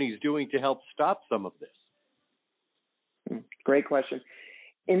companies doing to help stop some of this? Great question.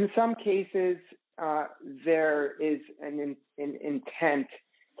 In some cases, there is an intent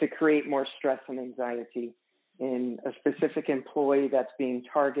to create more stress and anxiety in a specific employee that's being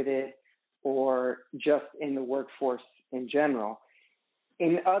targeted, or just in the workforce in general.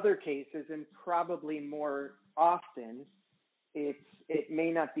 In other cases, and probably more often, it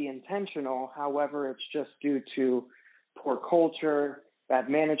may not be intentional. However, it's just due to poor culture, bad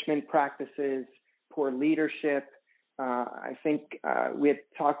management practices, poor leadership. I think we had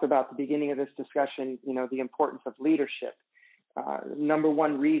talked about at the beginning of this discussion, the importance of leadership. Number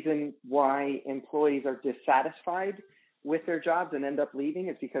one reason why employees are dissatisfied with their jobs and end up leaving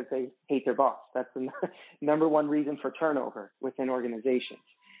is because they hate their boss. That's the number one reason for turnover within organizations.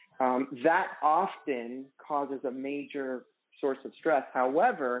 That often causes a major source of stress.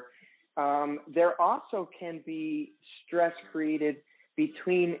 However, there also can be stress created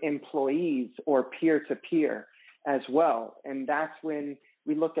between employees or peer-to-peer as well. And that's when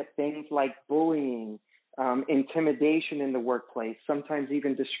we look at things like bullying, intimidation in the workplace, sometimes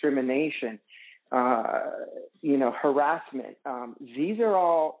even discrimination, harassment. These are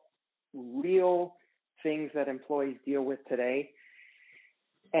all real things that employees deal with today.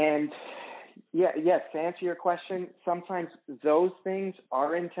 And yes, to answer your question, sometimes those things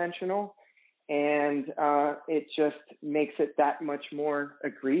are intentional, and it just makes it that much more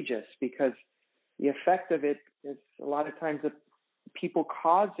egregious, because the effect of it is a lot of times the people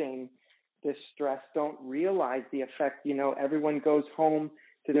causing this stress don't realize the effect. Everyone goes home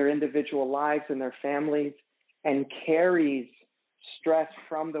to their individual lives and their families and carries stress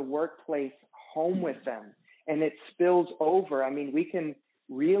from the workplace home with them, and it spills over. I mean, we can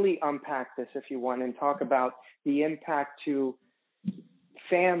really unpack this if you want and talk about the impact to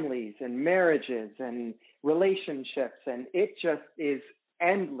families and marriages and relationships, and it just is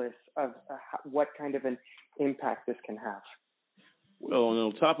endless of what kind of an impact this can have. Well, and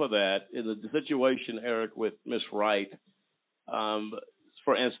on top of that, in the situation, Eric, with Ms. Wright,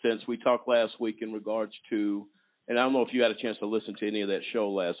 for instance, we talked last week in regards to, and I don't know if you had a chance to listen to any of that show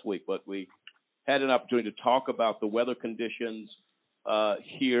last week, but we had an opportunity to talk about the weather conditions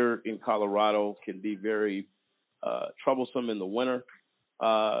here in Colorado can be very troublesome in the winter.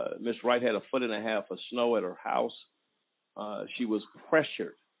 Ms. Wright had 1.5 feet of snow at her house. She was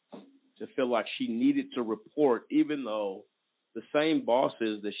pressured to feel like she needed to report, even though the same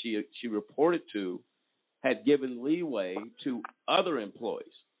bosses that she reported to had given leeway to other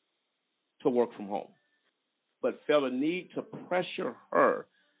employees to work from home, but felt a need to pressure her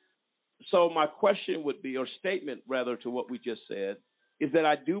So my question would be, or statement rather, to what we just said, is that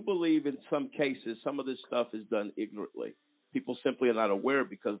I do believe in some cases some of this stuff is done ignorantly. People simply are not aware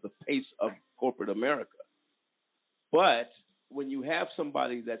because of the pace of corporate America. But when you have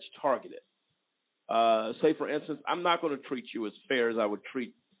somebody that's targeted, say, for instance, I'm not going to treat you as fair as I would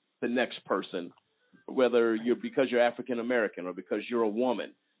treat the next person, whether you're because you're African American or because you're a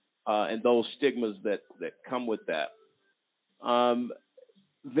woman, and those stigmas that come with that.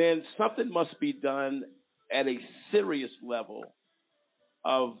 Then something must be done at a serious level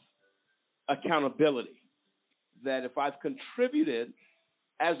of accountability. That if I've contributed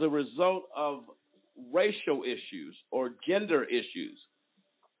as a result of racial issues or gender issues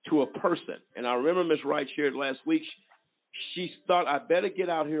to a person, and I remember Ms. Wright shared last week, she thought, I better get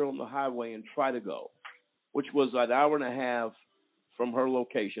out here on the highway and try to go, which was an hour and a half from her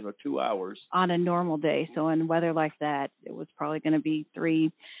location, or 2 hours. On a normal day. So in weather like that, it was probably going to be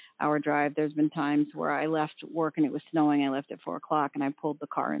 3-hour drive. There's been times where I left work and it was snowing. I left at 4 o'clock and I pulled the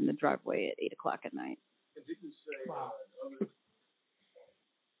car in the driveway at 8 o'clock at night.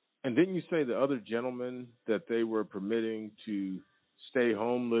 And didn't you say the other gentleman that they were permitting to stay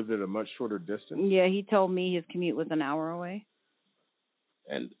home lived at a much shorter distance? Yeah, he told me his commute was an hour away.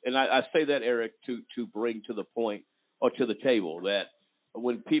 And I say that, Eric, to bring to the point or to the table that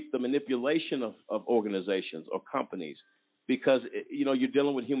when the manipulation of organizations or companies, because, you're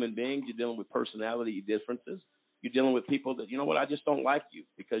dealing with human beings, you're dealing with personality differences, you're dealing with people that, I just don't like you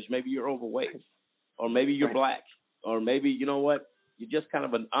because maybe you're overweight, or maybe you're black, or maybe, you're just kind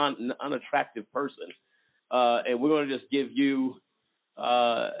of an unattractive person, and we're going to just give you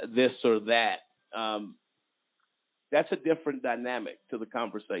this or that. That's a different dynamic to the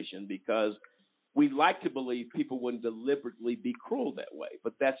conversation, because we like to believe people wouldn't deliberately be cruel that way,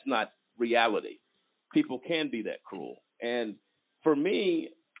 but that's not reality. People can be that cruel. And for me,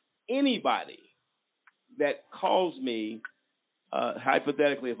 anybody that calls me,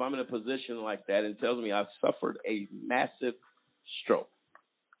 hypothetically, if I'm in a position like that and tells me I've suffered a massive stroke,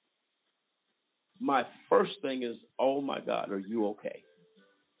 my first thing is, oh my God, are you okay?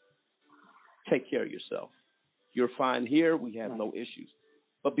 Take care of yourself. You're fine here. We have no issues.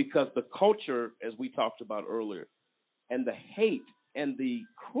 But because the culture, as we talked about earlier, and the hate and the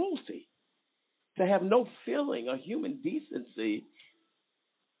cruelty, to have no feeling of human decency,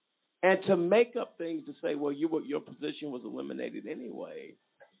 and to make up things to say, well, your position was eliminated anyway,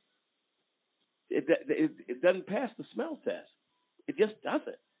 it doesn't pass the smell test. It just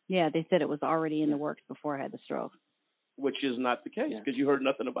doesn't. Yeah, they said it was already in the works before I had the stroke. Which is not the case, because you heard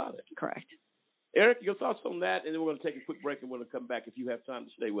nothing about it. Correct. Eric, your thoughts on that, and then we're going to take a quick break and we're going to come back if you have time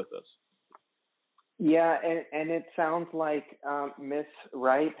to stay with us. Yeah, and it sounds like Miss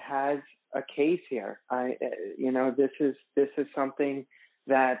Wright has a case here. This is something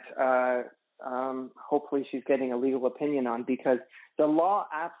that hopefully she's getting a legal opinion on, because the law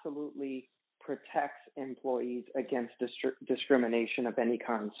absolutely protects employees against discrimination of any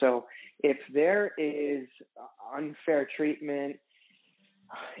kind. So if there is unfair treatment,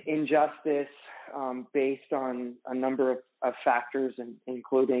 injustice based on a number of factors,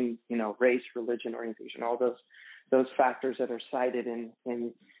 including race, religion, orientation, all those factors that are cited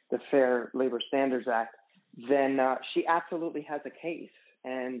in the Fair Labor Standards Act, then she absolutely has a case.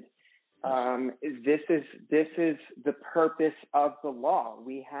 And this is the purpose of the law.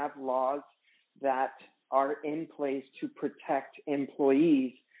 We have laws that are in place to protect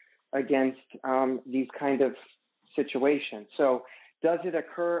employees against these kind of situations. So does it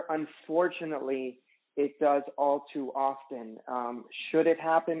occur? Unfortunately, it does all too often. Should it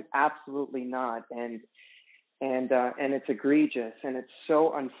happen? Absolutely not. And it's egregious, and it's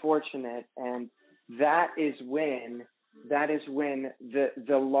so unfortunate. And that is when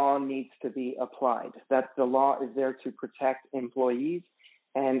the law needs to be applied. That the law is there to protect employees,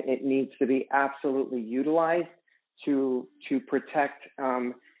 and it needs to be absolutely utilized to protect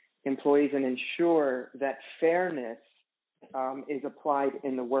employees and ensure that fairness is applied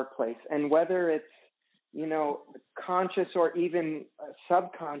in the workplace. And whether it's conscious or even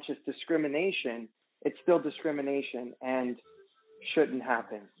subconscious discrimination, it's still discrimination and shouldn't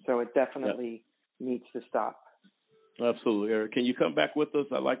happen. So it definitely needs to stop. Absolutely, Eric. Can you come back with us?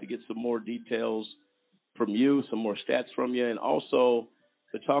 I'd like to get some more details from you, some more stats from you, and also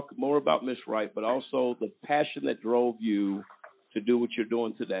to talk more about Ms. Wright, but also the passion that drove you to do what you're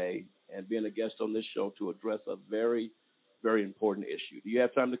doing today and being a guest on this show to address a very, very important issue. Do you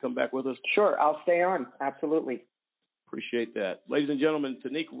have time to come back with us? Sure, I'll stay on. Absolutely. Appreciate that. Ladies and gentlemen,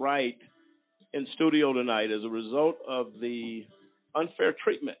 Tanique Wright in studio tonight as a result of the unfair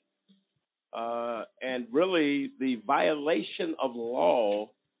treatment and really the violation of law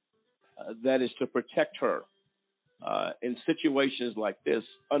that is to protect her in situations like this.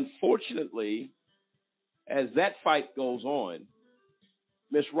 Unfortunately, as that fight goes on,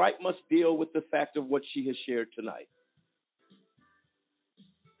 Ms. Wright must deal with the fact of what she has shared tonight.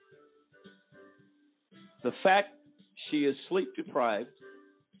 The fact she is sleep deprived,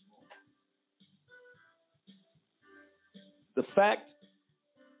 the fact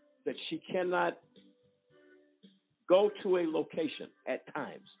that she cannot go to a location at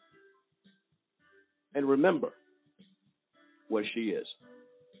times and remember where she is.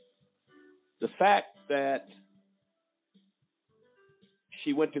 The fact that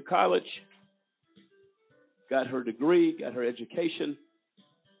she went to college, got her degree, got her education,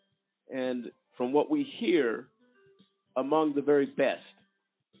 and from what we hear, among the very best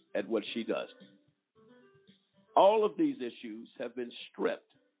at what she does. All of these issues have been stripped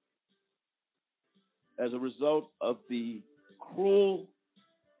as a result of the cruel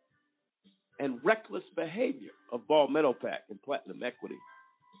and reckless behavior of Ball Metalpack and Platinum Equity.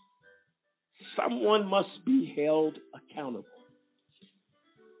 Someone must be held accountable.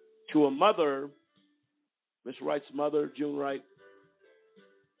 To a mother, Ms. Wright's mother, June Wright,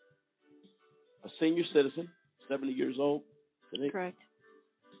 a senior citizen, 70 years old, Tanique, correct,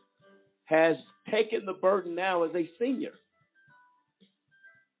 has taken the burden now as a senior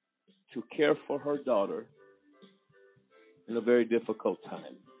to care for her daughter in a very difficult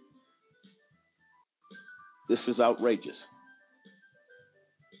time. This is outrageous.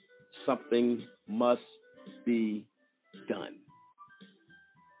 Something must be done.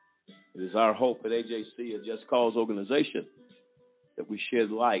 It is our hope at AJC, a Just Cause organization, that we shed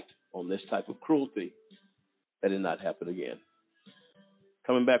light on this type of cruelty, that it not happen again.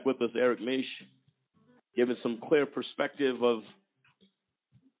 Coming back with us, Eric Misch, giving some clear perspective of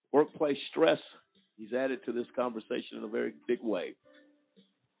workplace stress. He's added to this conversation in a very big way.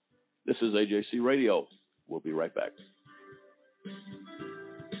 This is AJC Radio. We'll be right back.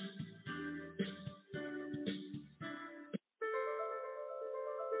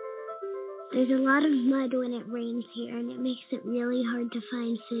 There's a lot of mud when it rains here, and it makes it really hard to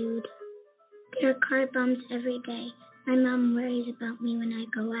find food. There are car bumps every day. My mom worries about me when I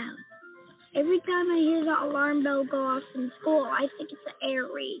go out. Every time I hear the alarm bell go off in school, I think it's an air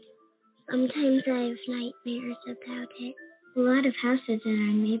raid. Sometimes I have nightmares about it. A lot of houses in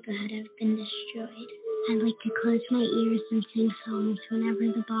our neighborhood have been destroyed. I like to close my ears and sing songs whenever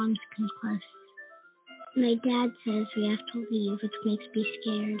the bombs come close. My dad says we have to leave, which makes me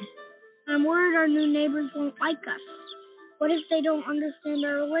scared. I'm worried our new neighbors won't like us. What if they don't understand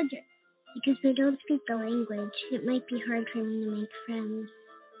our religion? Because we don't speak the language, it might be hard for me to make friends.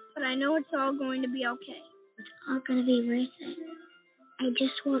 But I know it's all going to be okay. It's all going to be worth it. I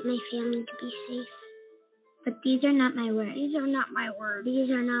just want my family to be safe. But these are not my words. These are not my words. These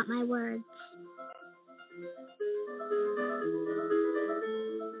are not my words.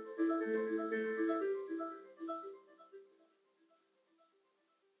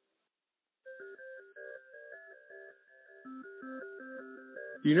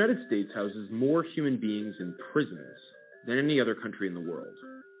 The United States houses more human beings in prisons than any other country in the world.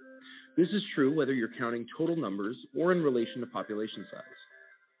 This is true whether you're counting total numbers or in relation to population size.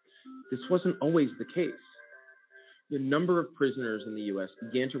 This wasn't always the case. The number of prisoners in the U.S.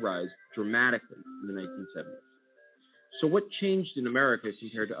 began to rise dramatically in the 1970s. So what changed in America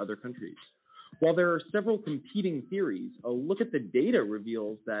compared to other countries? While there are several competing theories, a look at the data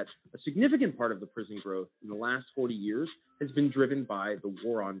reveals that a significant part of the prison growth in the last 40 years has been driven by the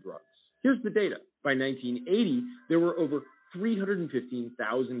war on drugs. Here's the data. By 1980, there were over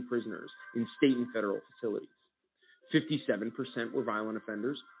 315,000 prisoners in state and federal facilities. 57% were violent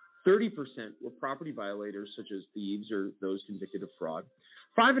offenders. 30% were property violators, such as thieves or those convicted of fraud.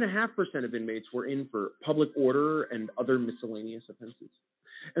 5.5% of inmates were in for public order and other miscellaneous offenses.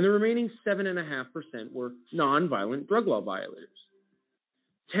 And the remaining 7.5% were nonviolent drug law violators.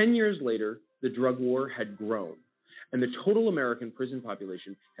 10 years later, the drug war had grown, and the total American prison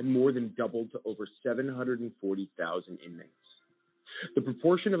population had more than doubled to over 740,000 inmates. The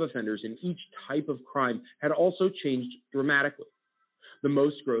proportion of offenders in each type of crime had also changed dramatically. The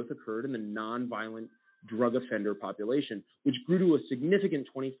most growth occurred in the nonviolent drug offender population, which grew to a significant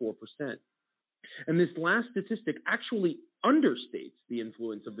 24%. And this last statistic actually understates the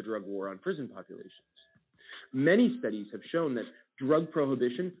influence of the drug war on prison populations. Many studies have shown that drug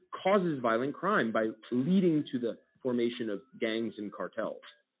prohibition causes violent crime by leading to the formation of gangs and cartels.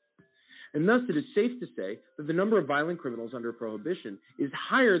 And thus it is safe to say that the number of violent criminals under prohibition is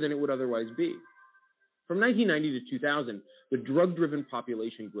higher than it would otherwise be. From 1990 to 2000, the drug-driven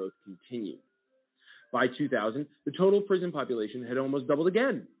population growth continued. By 2000, the total prison population had almost doubled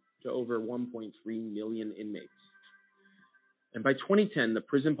again. to over 1.3 million inmates. And by 2010, the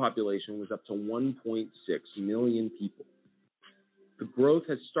prison population was up to 1.6 million people. The growth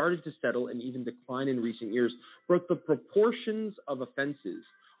has started to settle and even decline in recent years, but the proportions of offenses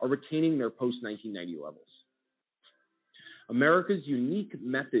are retaining their post-1990 levels. America's unique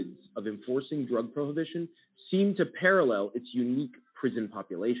methods of enforcing drug prohibition seem to parallel its unique prison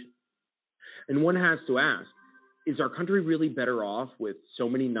population. And one has to ask, is our country really better off with so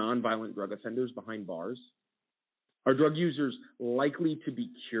many nonviolent drug offenders behind bars? Are drug users likely to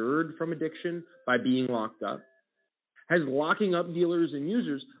be cured from addiction by being locked up? Has locking up dealers and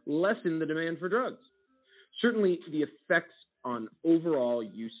users lessened the demand for drugs? Certainly, the effects on overall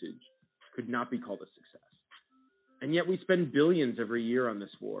usage could not be called a success. And yet we spend billions every year on this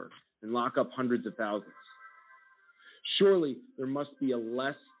war and lock up hundreds of thousands. Surely, there must be a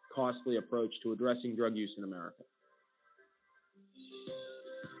less costly approach to addressing drug use in America.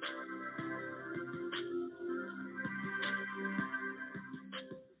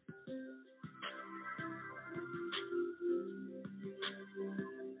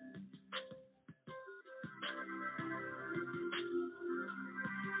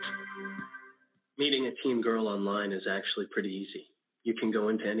 Meeting a teen girl online is actually pretty easy. You can go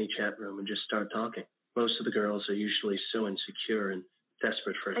into any chat room and just start talking. Most of the girls are usually so insecure and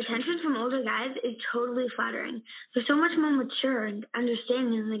desperate for attention from older guys is totally flattering. They're so much more mature and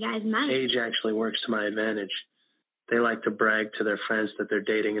understanding than the guys my age. Age actually works to my advantage. They like to brag to their friends that they're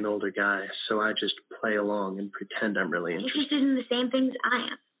dating an older guy, so I just play along and pretend I'm really interested in the same things I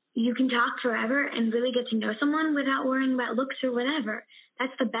am. You can talk forever and really get to know someone without worrying about looks or whatever.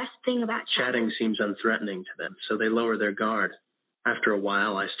 That's the best thing about chatting seems unthreatening to them, so they lower their guard. After a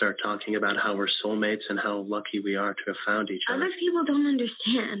while, I start talking about how we're soulmates and how lucky we are to have found each other. Other people don't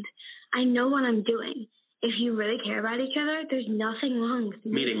understand. I know what I'm doing. If you really care about each other, there's nothing wrong with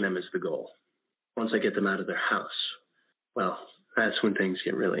me. Meeting them is the goal. Once I get them out of their house, well, that's when things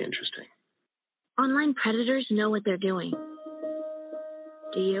get really interesting. Online predators know what they're doing.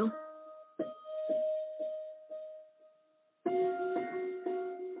 Do you?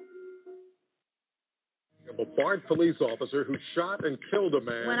 A barred police officer who shot and killed a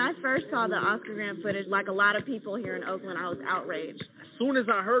man. When I first saw the Oscar grant footage, like a lot of people here in Oakland, I was outraged. As soon as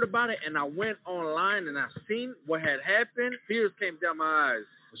I heard about it and I went online and I seen what had happened, tears came down my eyes.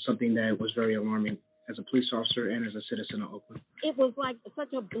 It was something that was very alarming as a police officer and as a citizen of Oakland. It was like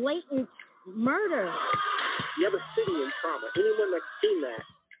such a blatant murder. You have a city in trauma. Anyone that's seen that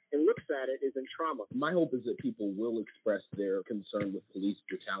and looks at it is in trauma. My hope is that people will express their concern with police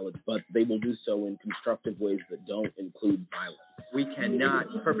brutality, but they will do so in constructive ways that don't include violence. We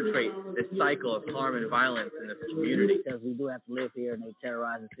cannot perpetrate this cycle of harm and violence in the community. Because we do have to live here and they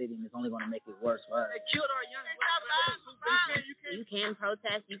terrorize the city and it's only going to make it worse for us. They killed our young brothers. You can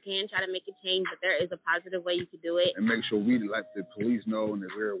protest, you can try to make a change, but there is a positive way you can do it. And make sure we let the police know and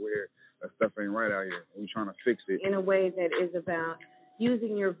that we're aware that stuff ain't right out here. We're trying to fix it. In a way that is about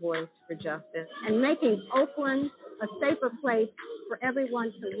using your voice for justice and making Oakland a safer place for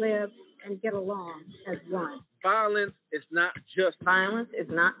everyone to live and get along as one. Violence is not just violence is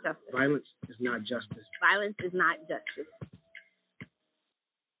not justice. Violence is not justice. Violence is not justice.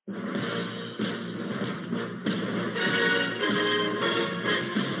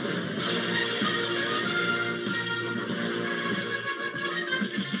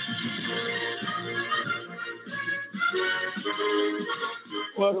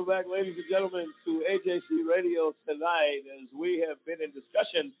 Welcome back, ladies and gentlemen, to AJC Radio tonight as we have been in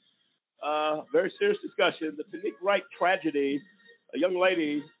discussion, very serious discussion, the Tanique Wright tragedy. A young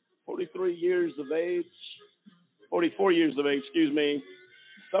lady, 44 years of age,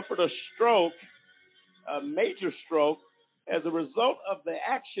 suffered a stroke, a major stroke, as a result of the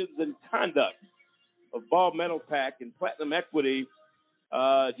actions and conduct of Bob Metalpack and Platinum Equity,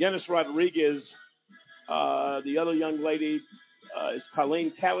 Janice Rodriguez, the other young lady, is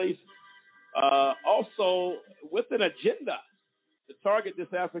Colleen Callies, also with an agenda to target this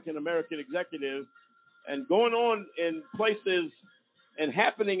African-American executive and going on in places and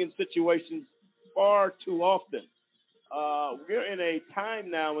happening in situations far too often. We're in a time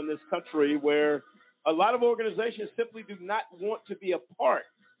now in this country where a lot of organizations simply do not want to be a part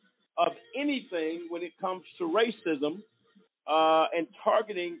of anything when it comes to racism and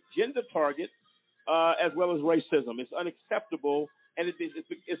targeting gender targets. As well as racism. It's unacceptable, and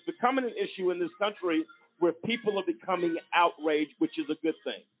it's becoming an issue in this country where people are becoming outraged, which is a good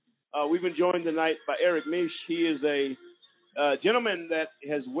thing. We've been joined tonight by Eric Misch. He is a gentleman that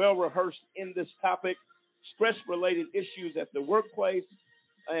has well rehearsed in this topic, stress-related issues at the workplace,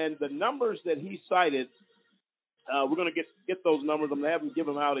 and the numbers that he cited We're going to get those numbers. I'm going to have them give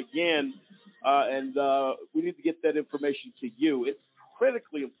them out again, and we need to get that information to you. It's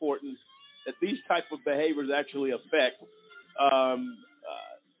critically important that these type of behaviors actually affect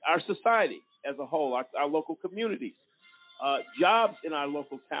our society as a whole, our local communities, jobs in our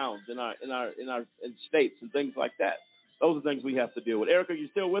local towns, in states, and things like that. Those are things we have to deal with. Eric, are you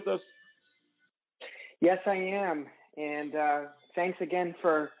still with us? Yes, I am. And thanks again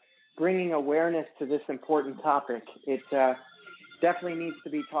for bringing awareness to this important topic. It definitely needs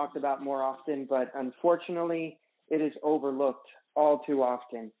to be talked about more often, but unfortunately, it is overlooked all too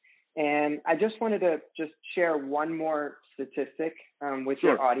often. And I just wanted to just share one more statistic with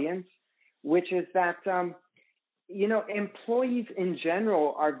your audience, which is that, employees in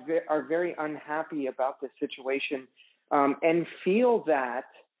general are very unhappy about this situation and feel that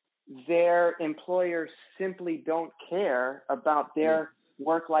their employers simply don't care about their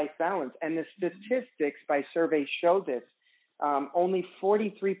work-life balance. And the statistics by surveys show this. Only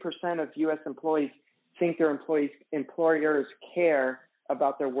 43% of U.S. employees think their employers care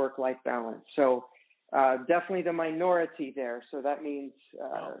about their work-life balance. So definitely the minority there. So that means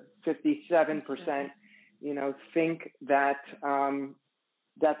 57%, think that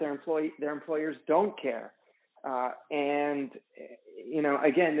their employers don't care. And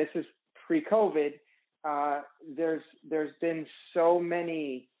again, this is pre-COVID. There's been so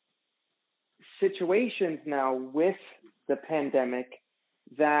many situations now with the pandemic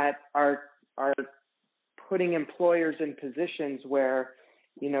that are putting employers in positions where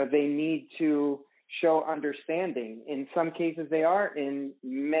they need to show understanding. In some cases they are, in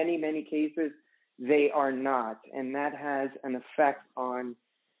many cases they are not, and that has an effect on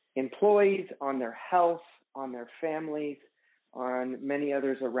employees, on their health, on their families, on many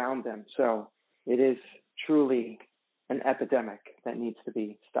others around them. So it is truly an epidemic that needs to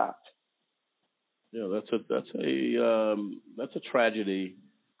be stopped. Yeah, that's a tragedy.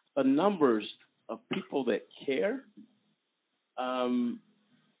 The numbers of people that care,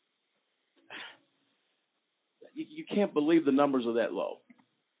 you can't believe the numbers are that low.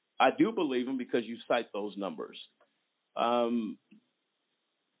 I do believe them because you cite those numbers.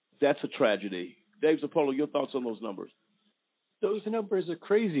 That's a tragedy. Dave Zappolo, your thoughts on those numbers? Those numbers are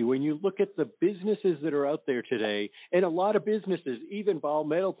crazy. When you look at the businesses that are out there today, and a lot of businesses, even Ball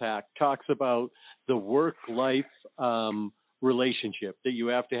Metalpack talks about the work-life relationship, that you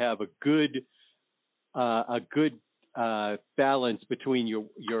have to have a good balance between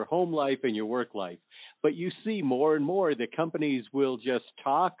your home life and your work life. But you see more and more that companies will just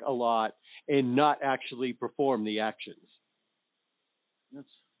talk a lot and not actually perform the actions.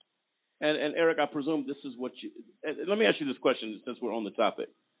 And Eric, I presume this is what you. Let me ask you this question, since we're on the topic.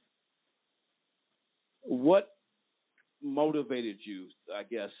 What motivated you, I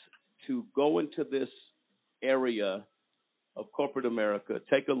guess, to go into this area of corporate America,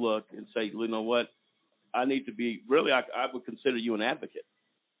 take a look, and say, you know what, I need to be really. I would consider you an advocate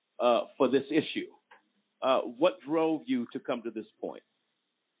for this issue. What drove you to come to this point?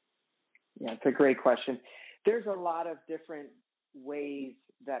 Yeah, it's a great question. There's a lot of different ways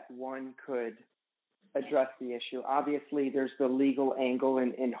that one could address the issue. Obviously, there's the legal angle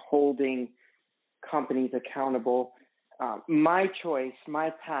in holding companies accountable. My choice,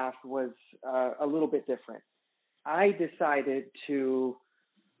 my path was a little bit different. I decided to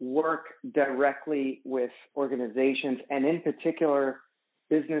work directly with organizations, and in particular,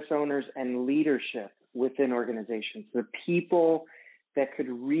 business owners and leadership within organizations, the people that could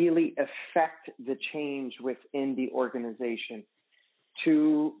really affect the change within the organization,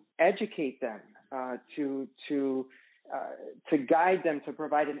 to educate them, to guide them, to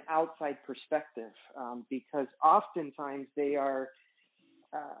provide an outside perspective, because oftentimes they are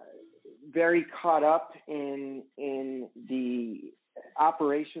very caught up in the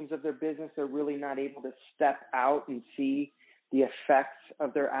operations of their business. They're really not able to step out and see the effects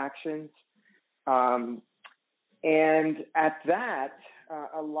of their actions. And at that,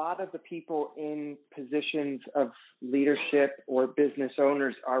 a lot of the people in positions of leadership or business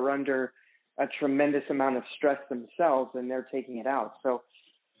owners are under a tremendous amount of stress themselves, and they're taking it out. So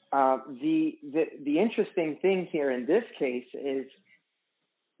the interesting thing here in this case is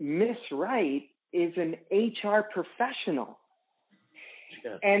Miss Wright is an HR professional.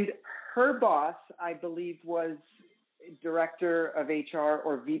 Yes. And her boss, I believe, was director of HR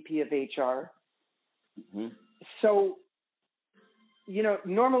or VP of HR. Mm-hmm. So,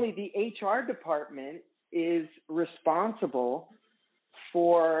 normally the HR department is responsible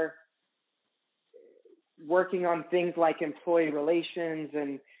for working on things like employee relations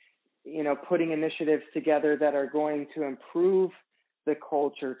and, putting initiatives together that are going to improve the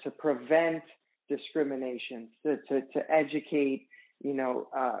culture, to prevent discrimination, to educate,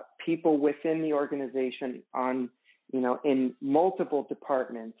 people within the organization on, in multiple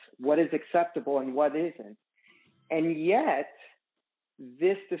departments, what is acceptable and what isn't. And yet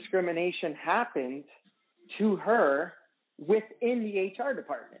this discrimination happened to her within the HR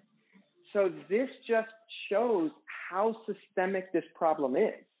department. So this just shows how systemic this problem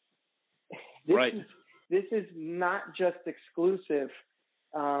is. This is not just exclusive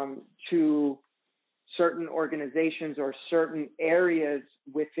to certain organizations or certain areas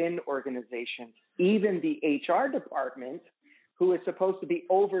within organizations. Even the HR department, who is supposed to be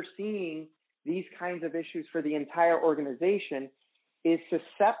overseeing these kinds of issues for the entire organization, is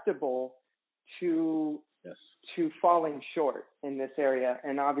susceptible to falling short in this area.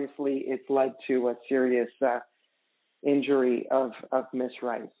 And obviously it's led to a serious injury of Miss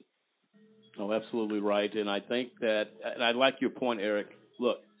Wright. Oh, absolutely right. And I think that, and I like your point, Eric.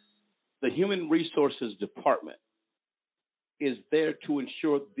 Look, the Human Resources Department is there to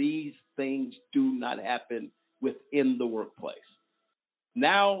ensure these things do not happen within the workplace.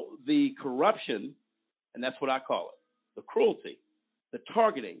 Now, the corruption, and that's what I call it, the cruelty, the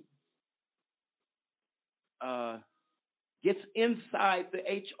targeting, gets inside the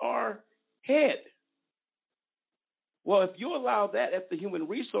HR head. Well, if you allow that at the human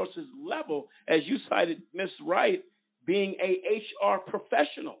resources level, as you cited Ms. Wright being a HR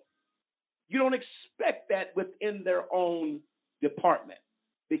professional, you don't expect that within their own department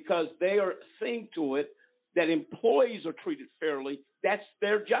because they are seeing to it that employees are treated fairly. That's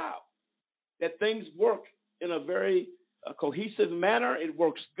their job, that things work in a very cohesive manner. It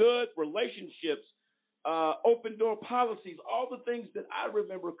works good, relationships, open door policies, all the things that I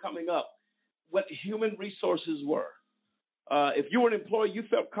remember coming up, what human resources were. If you were an employee, you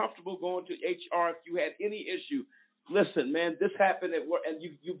felt comfortable going to HR if you had any issue. Listen, man, this happened at work, and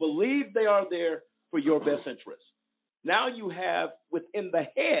you believe they are there for your best interest. Now you have within the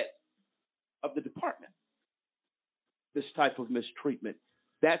head of the department this type of mistreatment.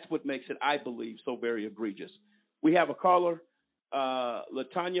 That's what makes it, I believe, so very egregious. We have a caller,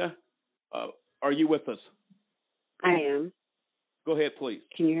 LaTanya. Are you with us? I am. Go ahead, please.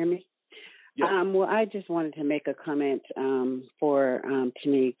 Can you hear me? Yes. Well, I just wanted to make a comment for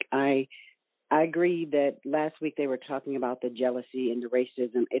Tanique. I agree that last week they were talking about the jealousy and the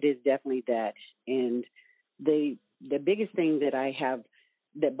racism. It is definitely that. And the biggest thing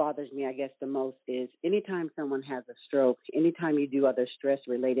that bothers me, I guess, the most is anytime someone has a stroke, anytime you do other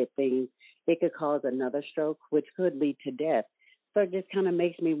stress-related things, it could cause another stroke, which could lead to death. So it just kind of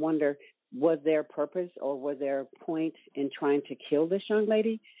makes me wonder, was there a purpose or was there a point in trying to kill this young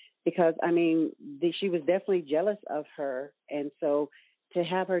lady? Because, I mean, she was definitely jealous of her. And so to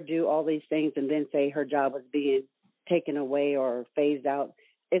have her do all these things and then say her job was being taken away or phased out,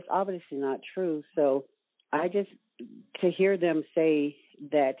 it's obviously not true. So to hear them say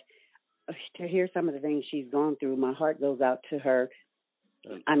that, to hear some of the things she's gone through, my heart goes out to her.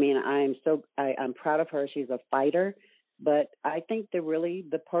 I mean, I'm proud of her. She's a fighter. But I think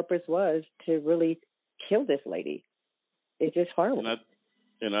the purpose was to really kill this lady. It's just horrible.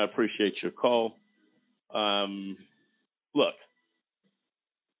 And I appreciate your call. Look,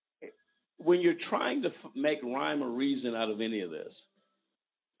 when you're trying to make rhyme or reason out of any of this,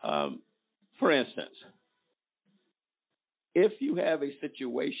 for instance, if you have a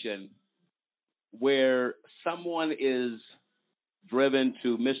situation where someone is driven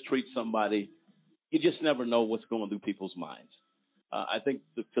to mistreat somebody, you just never know what's going through people's minds. I think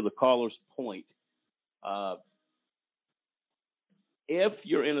to the caller's point, if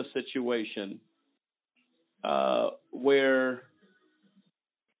you're in a situation where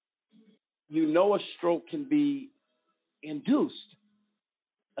you know a stroke can be induced,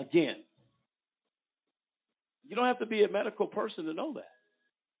 again, you don't have to be a medical person to know that.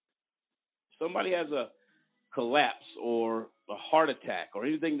 Somebody has a collapse or a heart attack or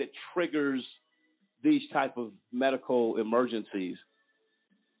anything that triggers these type of medical emergencies,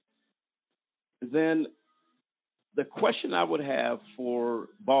 then the question I would have for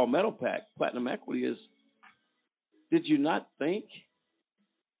Ball Metalpack, Platinum Equity is, did you not think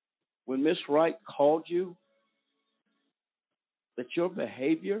when Miss Wright called you that your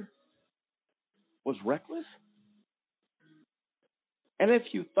behavior was reckless? And if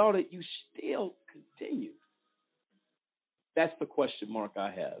you thought it, you still continued. That's the question mark I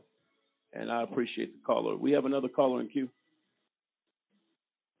have. And I appreciate the caller. We have another caller in queue.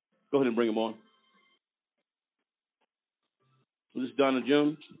 Go ahead and bring him on. This is Donna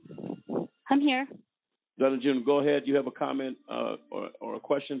June. I'm here. Donna June, go ahead. You have a comment or a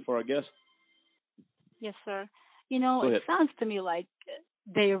question for our guest? Yes, sir. You know, it sounds to me like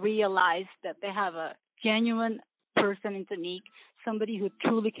they realized that they have a genuine person in Tanique, somebody who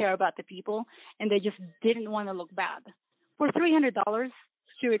truly care about the people, and they just didn't want to look bad. For $300,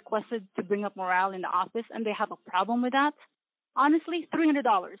 she requested to bring up morale in the office, and they have a problem with that. Honestly,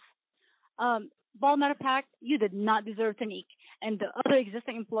 $300. Ball Metalpack, you did not deserve Tanique. And the other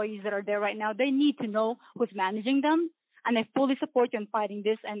existing employees that are there right now, they need to know who's managing them. And I fully support you in fighting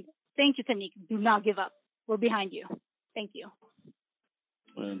this. And thank you, Tanique. Do not give up. We're behind you. Thank you.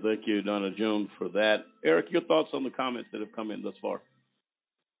 And thank you, Donna Jones, for that. Eric, your thoughts on the comments that have come in thus far?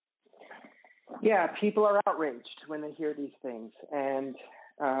 Yeah, people are outraged when they hear these things, and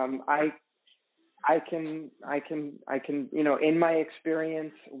I can, in my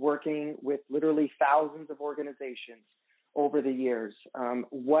experience working with literally thousands of organizations over the years,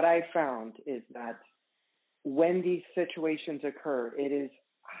 what I found is that when these situations occur, it is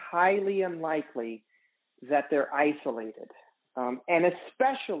highly unlikely that they're isolated, and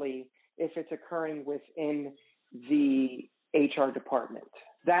especially if it's occurring within the HR department.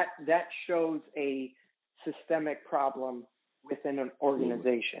 That shows a systemic problem within an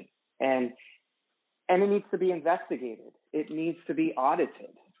organization, and it needs to be investigated. It needs to be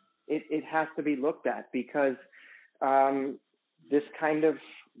audited. It has to be looked at, because this kind of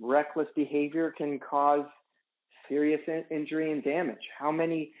reckless behavior can cause serious injury and damage. How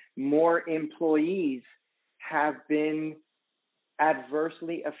many more employees have been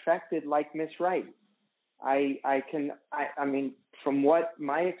adversely affected like Miss Wright? I mean, from what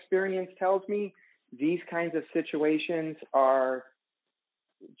my experience tells me, these kinds of situations are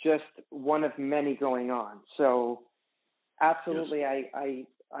just one of many going on. So absolutely, yes.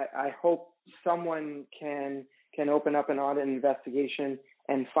 I hope someone can open up an audit investigation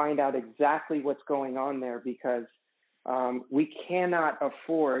and find out exactly what's going on there, because we cannot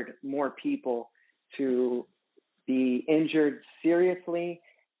afford more people to be injured seriously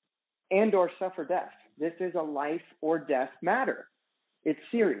and or suffer death. This is a life or death matter. It's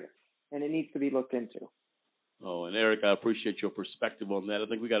serious, and it needs to be looked into. Oh, and Eric, I appreciate your perspective on that. I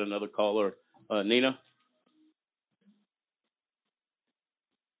think we got another caller. Nina?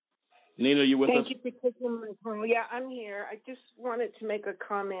 Nina, you with us? Thank you for taking my call. Yeah, I'm here. I just wanted to make a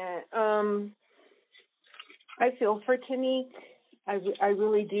comment. I feel for Tanique. I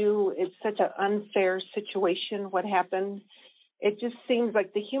really do. It's such an unfair situation, what happened. It just seems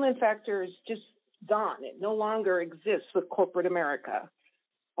like the human factor is just gone. It no longer exists with corporate America.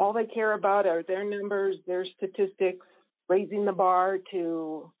 All they care about are their numbers, their statistics, raising the bar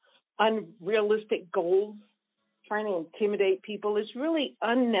to unrealistic goals, trying to intimidate people is really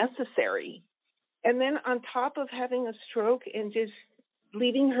unnecessary. And then on top of having a stroke and just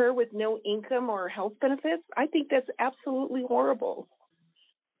leaving her with no income or health benefits, I think that's absolutely horrible.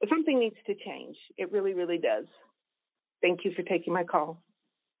 Something needs to change. It really, really does. Thank you for taking my call.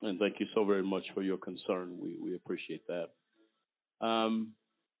 And thank you so very much for your concern. We appreciate that.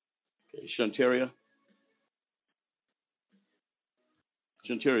 Okay, Shantaria?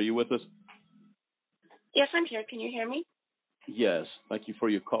 Shantaria, you with us? Yes, I'm here. Can you hear me? Yes. Thank you for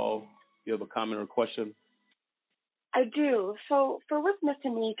your call. You have a comment or question? I do. So with Miss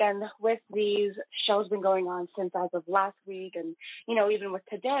Tanique and with these shows been going on since as of last week and, even with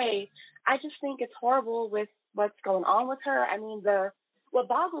today, I just think it's horrible with what's going on with her. I mean, what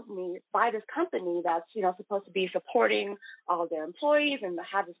boggles me by this company that's, supposed to be supporting all their employees and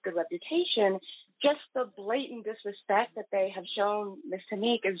have this good reputation, just the blatant disrespect that they have shown Miss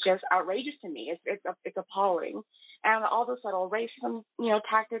Tanique is just outrageous to me. It's appalling. And all the subtle racism,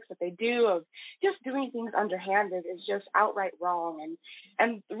 tactics that they do of just doing things underhanded is just outright wrong.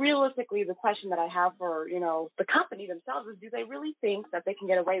 And realistically, the question that I have for, the company themselves is, do they really think that they can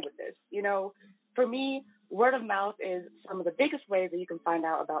get away with this? For me, word of mouth is some of the biggest ways that you can find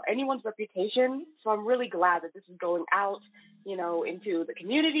out about anyone's reputation. So I'm really glad that this is going out, into the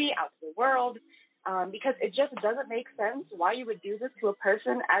community, out to the world, because it just doesn't make sense why you would do this to a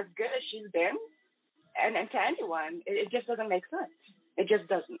person as good as she's been. And to anyone, it just doesn't make sense. It just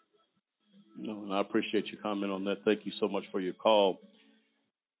doesn't. No, and I appreciate your comment on that. Thank you so much for your call.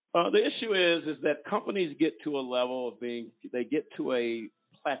 The issue is that companies get to a level of they get to a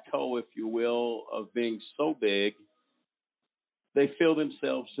plateau, if you will, of being so big, they feel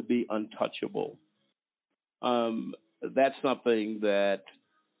themselves to be untouchable. That's something that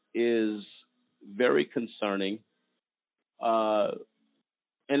is very concerning.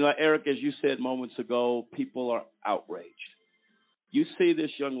 And like Eric, as you said moments ago, people are outraged. You see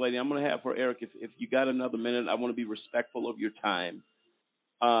this young lady, I'm going to have her, Eric, if you got another minute, I want to be respectful of your time.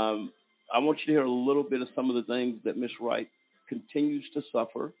 I want you to hear a little bit of some of the things that Miss Wright continues to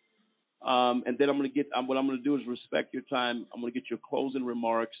suffer. And then what I'm going to do is respect your time. I'm going to get your closing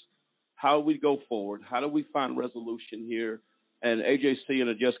remarks. How do we go forward? How do we find resolution here? And AJC and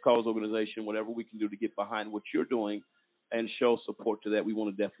a Just Cause organization, whatever we can do to get behind what you're doing and show support to that, we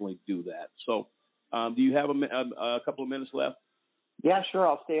want to definitely do that. So do you have a couple of minutes left? Yeah, sure.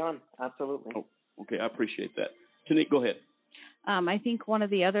 I'll stay on. Absolutely. Oh, okay. I appreciate that. Tanique, go ahead. I think one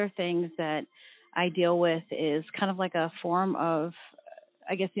of the other things that I deal with is kind of like a form of,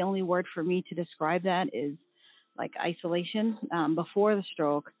 I guess the only word for me to describe that is like isolation. Before the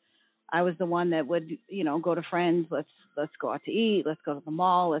stroke, I was the one that would, go to friends, let's go out to eat, let's go to the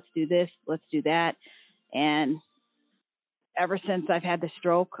mall, let's do this, let's do that. And ever since I've had the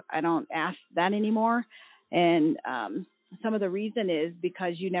stroke, I don't ask that anymore. And some of the reason is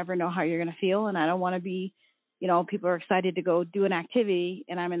because you never know how you're going to feel, and I don't want to be, people are excited to go do an activity,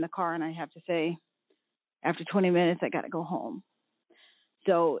 and I'm in the car, and I have to say, after 20 minutes, I got to go home.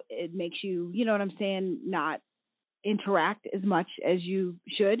 So it makes you, you know what I'm saying, not interact as much as you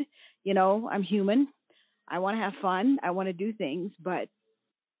should. I'm human. I want to have fun. I want to do things, but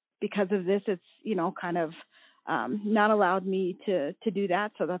because of this, it's, kind of not allowed me to do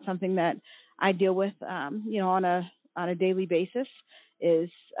that. So that's something that I deal with, on a daily basis is,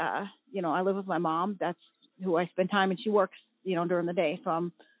 I live with my mom. That's who I spend time, and she works, during the day. So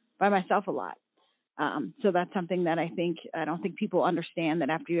I'm by myself a lot. So that's something that I don't think people understand,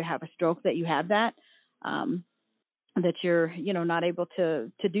 that after you have a stroke that you have that, that you're, not able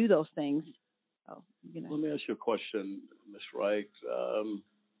to do those things. So, Let me ask you a question, Ms. Wright.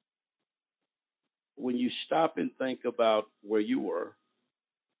 When you stop and think about where you were,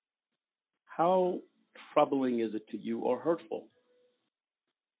 how troubling is it to you or hurtful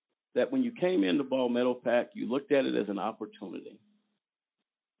that when you came into Metalpack, you looked at it as an opportunity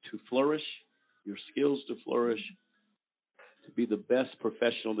to flourish, your skills to flourish, to be the best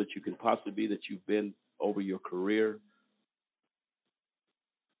professional that you can possibly be, that you've been over your career?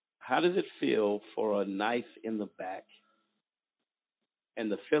 How does it feel for a knife in the back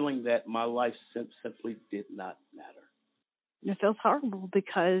and the feeling that my life simply did not matter? It feels horrible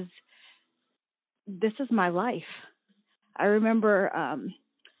because this is my life. I remember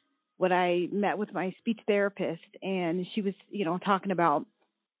when I met with my speech therapist, and she was, talking about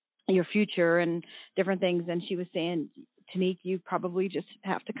your future and different things, and she was saying, Tanique, you probably just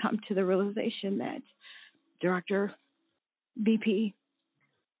have to come to the realization that Director BP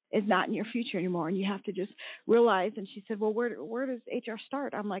is not in your future anymore, and you have to just realize. And she said, well, where does HR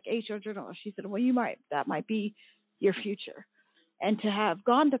start? I'm like, HR journalist. She said, well, that might be your future. And to have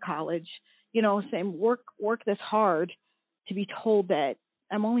gone to college, saying work this hard, to be told that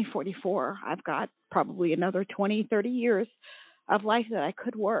I'm only 44, I've got probably another 20, 30 years of life that I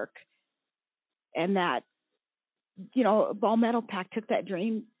could work, and that, Metalpack took that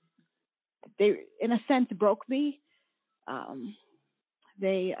dream. They, in a sense, broke me.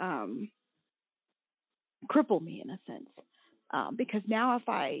 They cripple me in a sense, because now if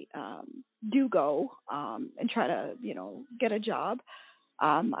I do go and try to, get a job,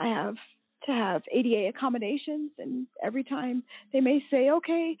 I have to have ADA accommodations, and every time they may say,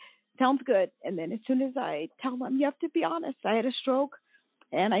 okay, sounds good, and then as soon as I tell them, you have to be honest, I had a stroke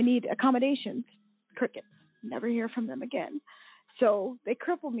and I need accommodations, crickets, never hear from them again. So they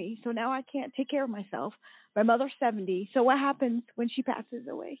cripple me. So now I can't take care of myself. My mother's 70. So what happens when she passes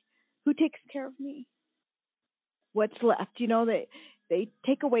away? Who takes care of me? What's left? They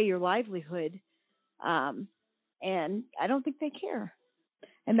take away your livelihood, and I don't think they care.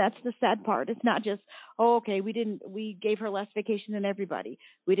 And that's the sad part. It's not just, we gave her less vacation than everybody.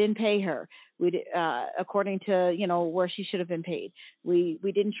 We didn't pay her. According to, where she should have been paid. We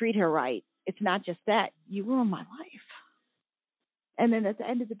didn't treat her right. It's not just that. You ruined my life. And then at the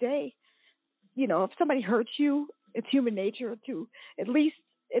end of the day, if somebody hurts you, it's human nature to, at least,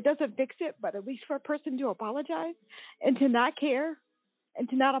 it doesn't fix it, but at least for a person to apologize and to not care and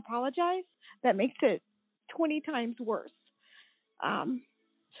to not apologize, that makes it 20 times worse.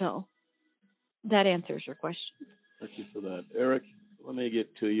 So that answers your question. Thank you for that. Eric, let me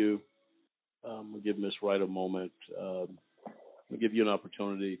get to you. We'll give Ms. Wright a moment. We'll give you an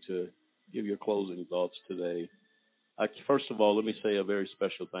opportunity to give your closing thoughts today. First of all, let me say a very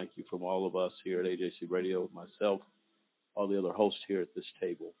special thank you from all of us here at AJC Radio, myself, all the other hosts here at this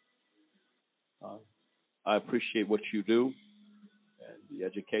table. I appreciate what you do and the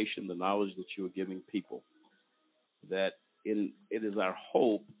education, the knowledge that you are giving people. It is our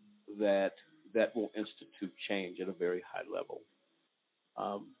hope that will institute change at a very high level.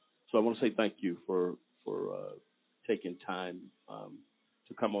 So I want to say thank you for taking time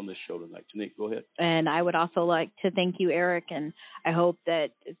to come on this show tonight. Tanique, go ahead. And I would also like to thank you, Eric, and I hope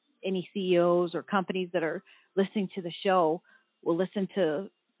that any CEOs or companies that are listening to the show will listen to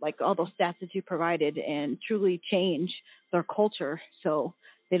like all those stats that you provided and truly change their culture so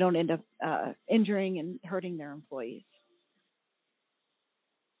they don't end up injuring and hurting their employees.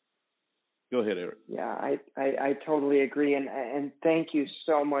 Go ahead, Eric. Yeah, I totally agree. And thank you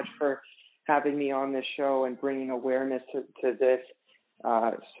so much for having me on this show and bringing awareness to this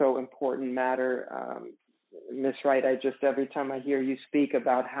so important matter. Ms. Wright, every time I hear you speak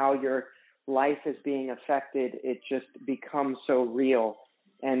about how your life is being affected, it just becomes so real.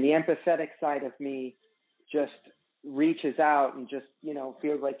 And the empathetic side of me just reaches out and just,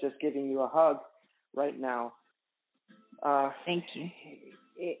 feels like just giving you a hug right now. Thank you.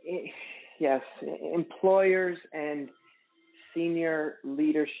 Yes, employers and senior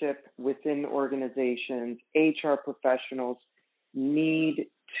leadership within organizations, HR professionals need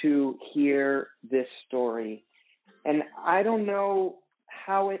to hear this story. And I don't know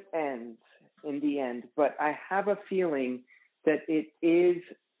how it ends in the end, but I have a feeling that it is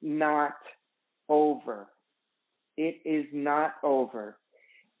not over. It is not over.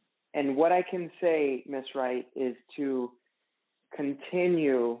 And what I can say, Ms. Wright, is to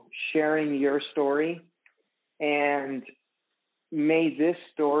continue sharing your story, and may this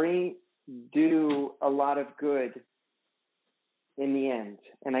story do a lot of good in the end.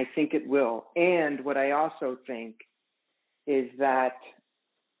 And I think it will. And what I also think is that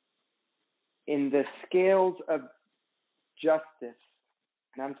in the scales of justice,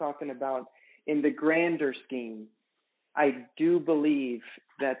 and I'm talking about in the grander scheme, I do believe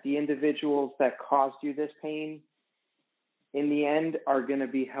that the individuals that caused you this pain in the end are going to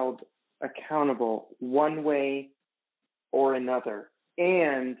be held accountable one way or another.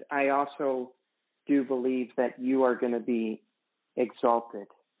 And I also do believe that you are going to be exalted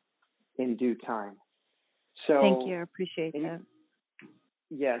in due time. So thank you. I appreciate that.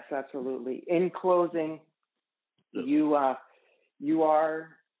 Yes, absolutely. In closing, you are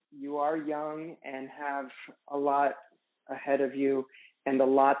young and have a lot ahead of you and a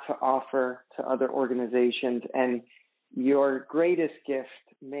lot to offer to other organizations. And your greatest gift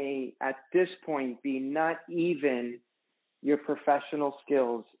may at this point be not even your professional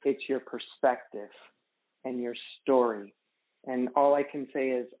skills, it's your perspective and your story. And all I can say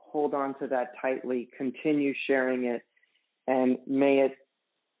is hold on to that tightly, continue sharing it, and may it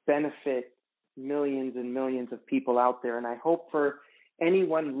benefit millions and millions of people out there. And I hope for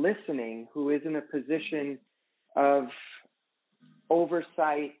anyone listening who is in a position of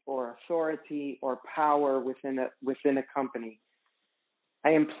oversight or authority or power within a company,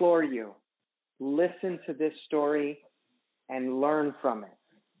 I implore you, listen to this story and learn from it.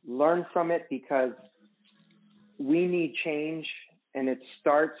 Learn from it, because we need change, and it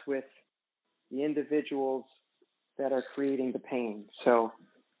starts with the individuals that are creating the pain. So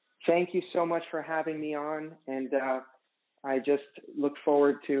thank you so much for having me on, and I just look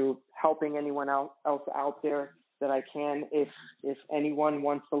forward to helping anyone else out there that I can. If anyone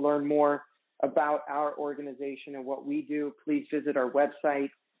wants to learn more about our organization and what we do, please visit our website,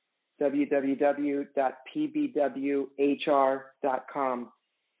 www.pbwhr.com,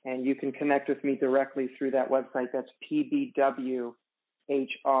 and you can connect with me directly through that website. That's pbwhr.com.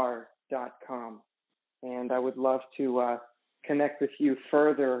 And I would love to connect with you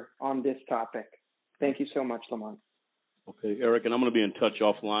further on this topic. Thank you so much, Lamont. Okay, Eric, and I'm going to be in touch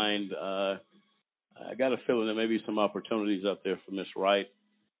offline. I got a feeling there may be some opportunities out there for Miss Wright.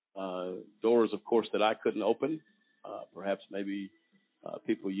 Doors, of course, that I couldn't open. Perhaps maybe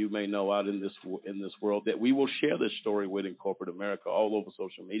people you may know out in this world that we will share this story with in corporate America all over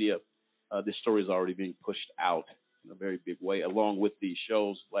social media. This story is already being pushed out in a very big way, along with the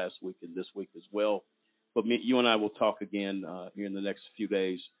shows last week and this week as well. But you and I will talk again here in the next few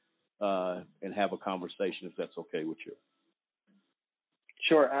days and have a conversation, if that's okay with you.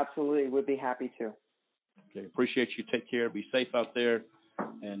 Sure, absolutely. Would be happy to. Okay, appreciate you. Take care. Be safe out there.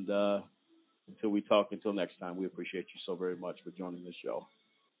 And until next time, we appreciate you so very much for joining the show.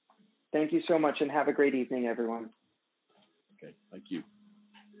 Thank you so much, and have a great evening, everyone. Okay, thank you.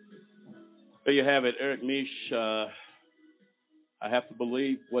 There you have it, Eric Misch. I have to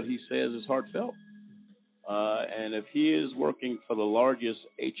believe what he says is heartfelt. And if he is working for the largest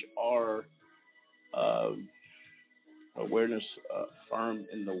HR awareness firm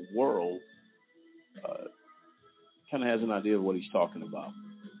in the world, kind of has an idea of what he's talking about.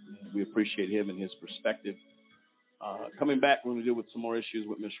 We appreciate him and his perspective. Coming back, we're going to deal with some more issues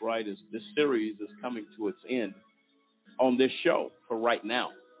with Ms. Wright. As this series is coming to its end on this show for right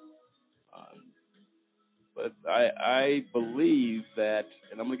now. But I believe that,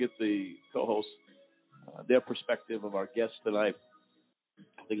 and I'm going to get the co-hosts their perspective of our guests tonight,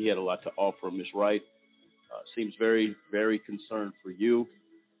 think he had a lot to offer. Ms. Wright seems very, very concerned for you,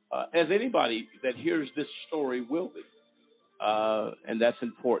 as anybody that hears this story will be. And that's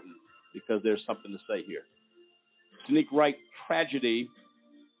important because there's something to say here. Tanique Wright tragedy,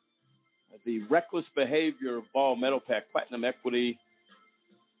 the reckless behavior of Ball Metalpack Platinum Equity.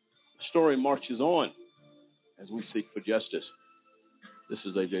 The story marches on as we seek for justice. This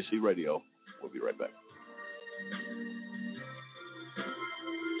is AJC Radio. We'll be right back.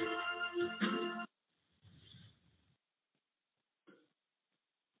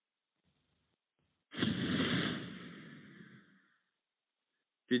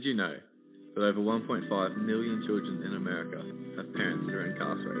 Did you know that over 1.5 million children in America have parents that are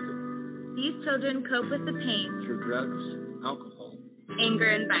incarcerated? These children cope with the pain Through drugs, alcohol, anger,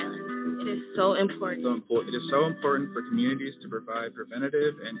 and violence. It is so important. It is so important for communities to provide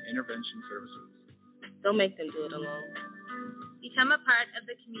preventative and intervention services. Don't make them do it alone. Become a part of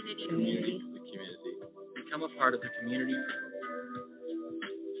the community. Become a part of the community.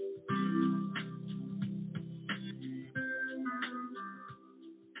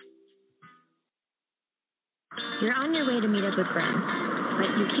 You're on your way to meet up with friends, but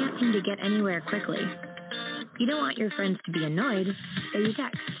you can't seem to get anywhere quickly. You don't want your friends to be annoyed, so you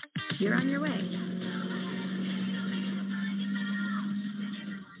text. You're on your way.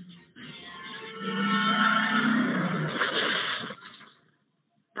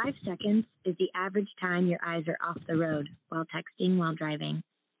 Five seconds is the average time your eyes are off the road while texting while driving.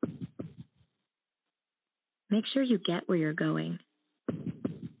 Make sure you get where you're going.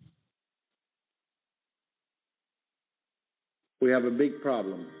 We have a big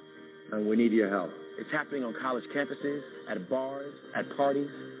problem, and we need your help. It's happening on college campuses, at bars, at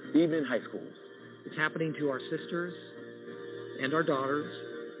parties, even in high schools. It's happening to our sisters and our daughters,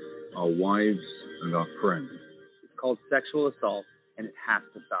 Our wives and our friends. It's called sexual assault, and it has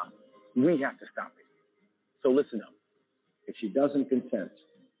to stop. We have to stop it. So listen up. If she doesn't consent,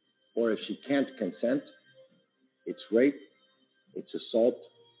 or if she can't consent, it's rape, it's assault.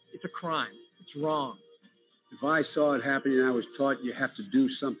 it's a crime. It's wrong. If I saw it happening and I was taught you have to do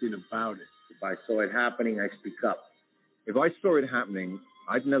something about it. If I saw it happening, I speak up. If I saw it happening,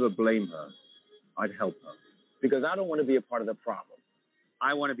 I'd never blame her. I'd help her. Because I don't want to be a part of the problem.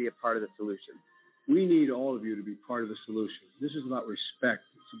 I want to be a part of the solution. We need all of you to be part of the solution. This is about respect.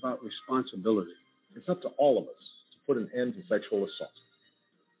 It's about responsibility. It's up to all of us to put an end to sexual assault.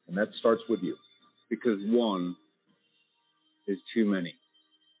 And that starts with you. Because one is too many.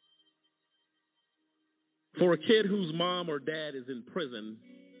 For a kid whose mom or dad is in prison,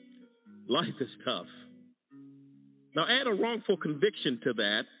 life is tough. Now add a wrongful conviction to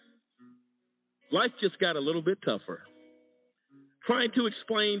that, life just got a little bit tougher. Trying to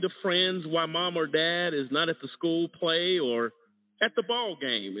explain to friends why mom or dad is not at the school play or at the ball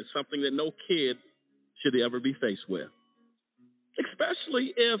game is something that no kid should ever be faced with.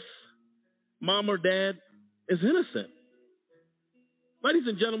 Especially if mom or dad is innocent. Ladies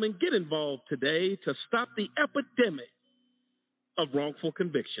and gentlemen, get involved today to stop the epidemic of wrongful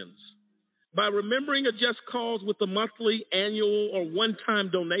convictions. By remembering a Just Cause with a monthly, annual, or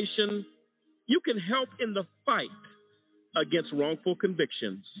one-time donation, you can help in the fight against wrongful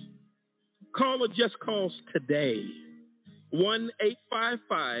convictions. Call a Just Cause today,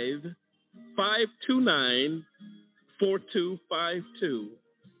 1-855-529-4252.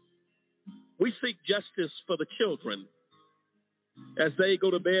 We seek justice for the children as they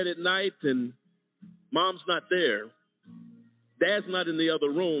go to bed at night and mom's not there, dad's not in the other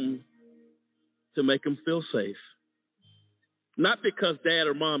room to make them feel safe. Not because dad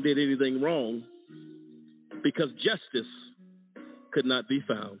or mom did anything wrong, because justice could not be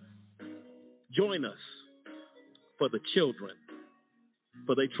found. Join us for the children,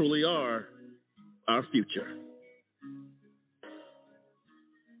 for they truly are our future.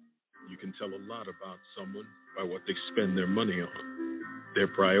 You can tell a lot about someone by what they spend their money on, their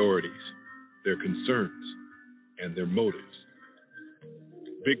priorities, their concerns, and their motives.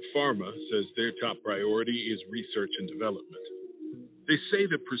 Big Pharma says their top priority is research and development. They say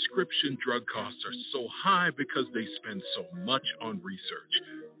that prescription drug costs are so high because they spend so much on research.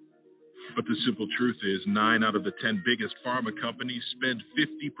 But the simple truth is 9 out of the 10 biggest pharma companies spend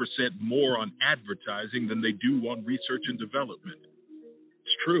 50% more on advertising than they do on research and development.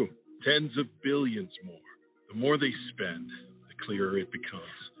 It's true, tens of billions more. The more they spend, the clearer it becomes.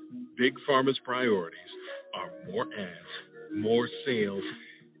 Big Pharma's priorities are more ads, more sales,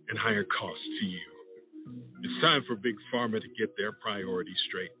 and higher costs to you. It's time for Big Pharma to get their priorities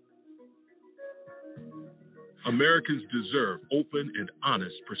straight. Americans deserve open and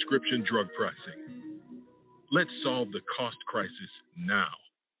honest prescription drug pricing. Let's solve the cost crisis now.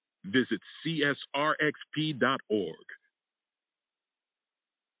 Visit csrxp.org.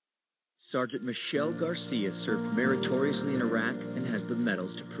 Sergeant Michelle Garcia served meritoriously in Iraq and has the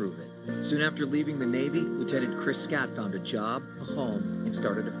medals to prove it. Soon after leaving the Navy, Lieutenant Chris Scott found a job, a home, and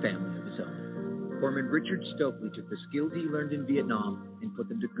started a family of his own. Corpsman Richard Stokely took the skills he learned in Vietnam and put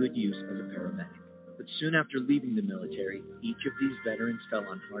them to good use as a paramedic. But soon after leaving the military, each of these veterans fell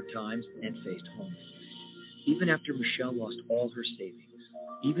on hard times and faced homelessness. Even after Michelle lost all her savings,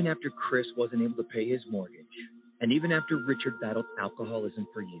 even after Chris wasn't able to pay his mortgage, and even after Richard battled alcoholism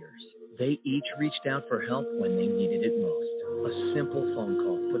for years, they each reached out for help when they needed it most. A simple phone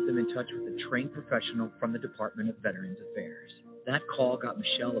call put them in touch with a trained professional from the Department of Veterans Affairs. That call got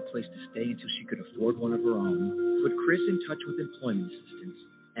Michelle a place to stay until she could afford one of her own, put Chris in touch with employment assistance,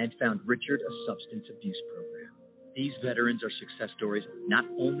 and found Richard a substance abuse program. These veterans are success stories not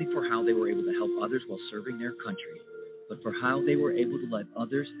only for how they were able to help others while serving their country, but for how they were able to let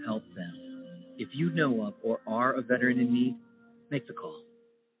others help them. If you know of or are a veteran in need, make the call.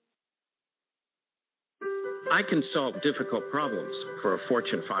 I can solve difficult problems for a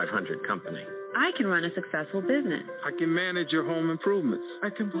Fortune 500 company. I can run a successful business. I can manage your home improvements. I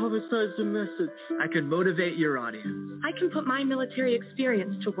can publicize the message. I can motivate your audience. I can put my military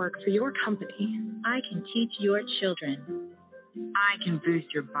experience to work for your company. I can teach your children. I can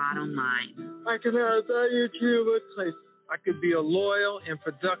boost your bottom line. I can add value to your workplace. I could be a loyal and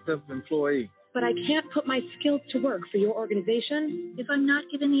productive employee. But I can't put my skills to work for your organization if I'm not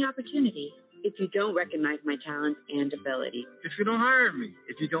given the opportunity. If you don't recognize my talents and ability. If you don't hire me.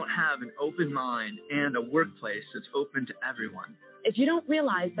 If you don't have an open mind and a workplace that's open to everyone. If you don't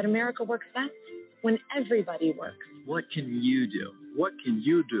realize that America works best when everybody works. What can you do? What can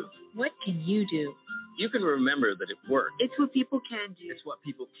you do? What can you do? You can remember that it worked. It's what people can do. It's what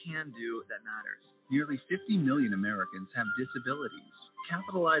people can do that matters. Nearly 50 million Americans have disabilities.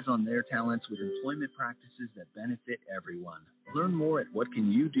 Capitalize on their talents with employment practices that benefit everyone. Learn more at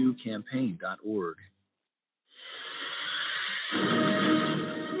whatcanyoudocampaign.org.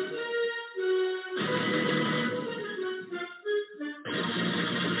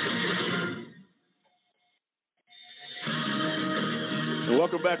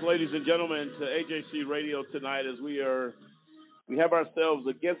 Welcome back, ladies and gentlemen, to AJC Radio tonight as we have ourselves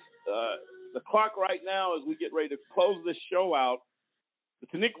against the clock right now as we get ready to close this show out. The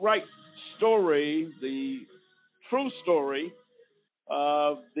Tanique Wright story, the true story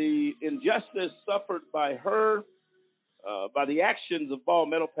of the injustice suffered by her, by the actions of Ball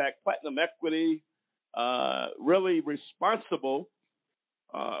Metalpack, Platinum Equity, really responsible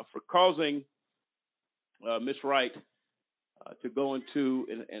for causing Miss Wright to go into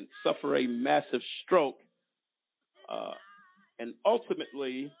and suffer a massive stroke and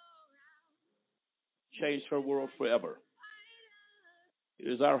ultimately change her world forever. It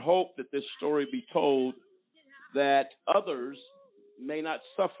is our hope that this story be told that others may not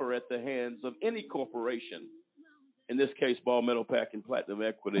suffer at the hands of any corporation, in this case, Ball Metalpack and Platinum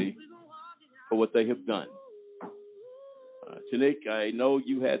Equity, for what they have done. Tanique, I know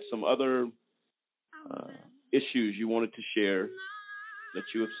you had some other issues you wanted to share that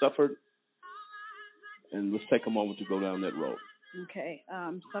you have suffered, and let's take a moment to go down that road. Okay.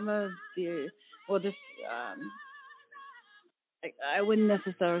 Some of the, I wouldn't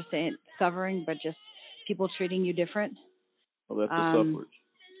necessarily say suffering, but just people treating you different. Well, that's the suffrage.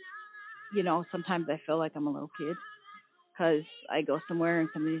 You know, sometimes I feel like I'm a little kid because I go somewhere and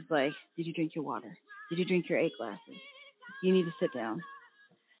somebody's like, did you drink your water? Did you drink your 8 glasses? You need to sit down.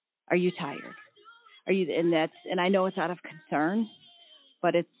 Are you tired? Are you? And I know it's out of concern,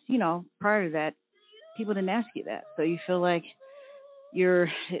 but it's, you know, prior to that, people didn't ask you that. So you feel like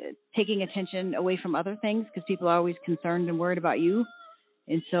you're taking attention away from other things because people are always concerned and worried about you.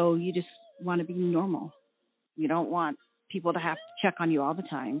 And so you just want to be normal. You don't want people to have to check on you all the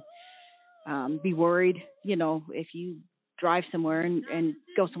time. Be worried, you know, if you drive somewhere and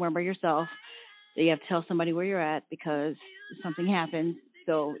go somewhere by yourself, that you have to tell somebody where you're at because something happens.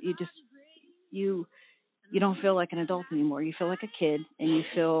 So you don't feel like an adult anymore. You feel like a kid, and you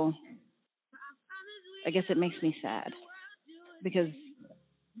feel, I guess it makes me sad because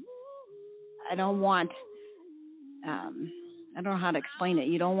I don't want, I don't know how to explain it.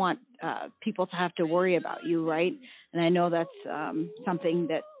 You don't want people to have to worry about you, right? And I know that's something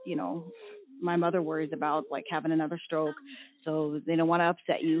that, you know, my mother worries about, like having another stroke. So they don't want to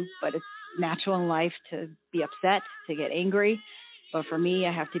upset you, but it's natural in life to be upset, to get angry. But for me,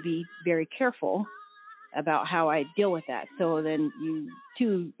 I have to be very careful about how I deal with that. So then you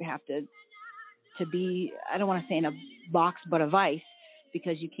too have to be, I don't want to say in a box, but a vice,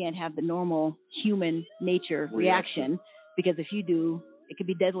 because you can't have the normal human nature reaction. Because if you do, it could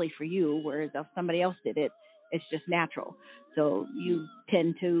be deadly for you, whereas if somebody else did it, it's just natural. So you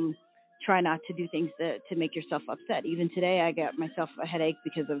tend to try not to do things to make yourself upset. Even today, I got myself a headache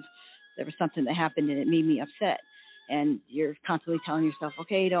because there was something that happened and it made me upset. And you're constantly telling yourself,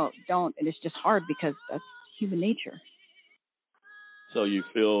 okay, don't. And it's just hard because that's human nature. So you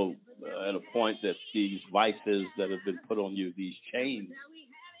feel at a point that these vices that have been put on you, these chains,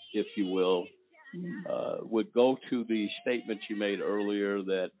 if you will, would go to the statement you made earlier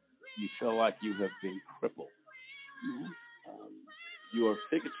that you feel like you have been crippled. You are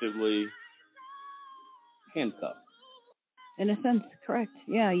figuratively handcuffed. In a sense, correct.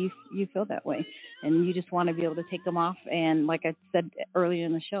 Yeah, you feel that way. And you just want to be able to take them off. And like I said earlier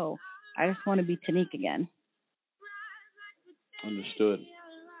in the show, I just want to be Tanique again. Understood.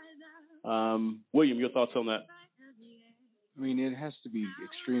 William, your thoughts on that? I mean, it has to be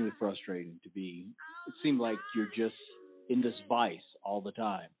extremely frustrating to be. It seemed like you're just in this vice all the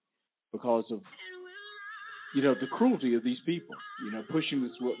time because of, the cruelty of these people. Pushing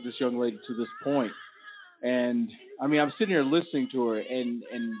this young lady to this point. And I mean, I'm sitting here listening to her, and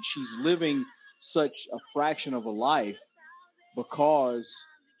she's living such a fraction of a life because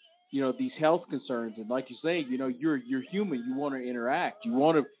these health concerns. And like you say, you're human. You want to interact. You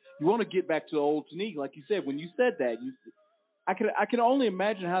want to get back to the old Tanique. Like you said, when you said that, I can only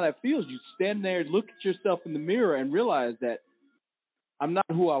imagine how that feels. You stand there, look at yourself in the mirror, and realize that I'm not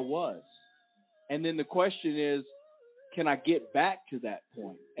who I was. And then the question is, can I get back to that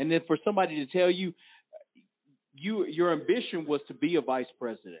point? And then for somebody to tell you, your ambition was to be a vice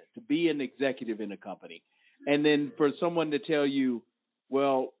president, to be an executive in a company. And then for someone to tell you,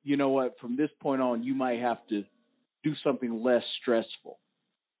 well, you know what, from this point on, you might have to do something less stressful.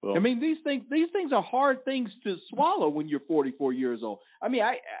 Well, I mean, these things are hard things to swallow when you're 44 years old. I mean,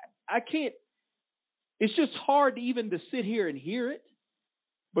 I can't, it's just hard even to sit here and hear it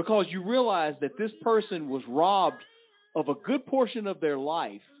because you realize that this person was robbed of a good portion of their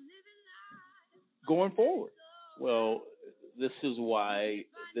life going forward. Well, this is why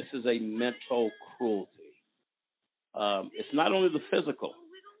this is a mental cruelty. It's not only the physical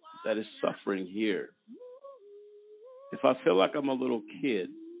that is suffering here. If I feel like I'm a little kid,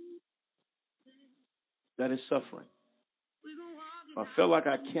 that is suffering. If I feel like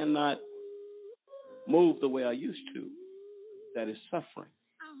I cannot move the way I used to, that is suffering.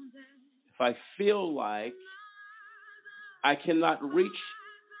 If I feel like I cannot reach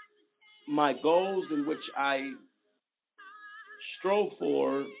my goals in which I strove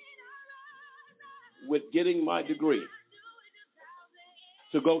for with getting my degree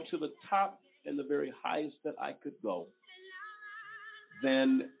to go to the top and the very highest that I could go,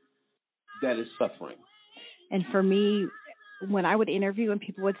 then that is suffering. And for me, when I would interview and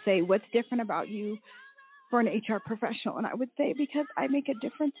people would say, what's different about you for an HR professional? And I would say, because I make a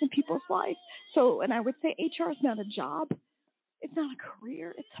difference in people's lives. So, and I would say HR is not a job. It's not a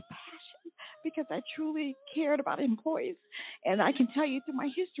career. It's a passion because I truly cared about employees. And I can tell you through my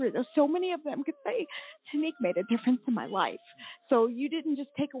history, there's so many of them could say, Tanique made a difference in my life. So you didn't just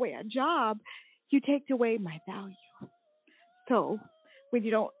take away a job, you take away my value. So when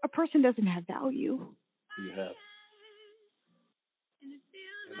a person doesn't have value. You have.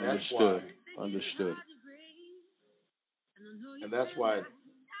 And Understood. And that's why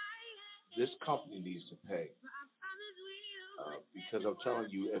this company needs to pay. Because I'm telling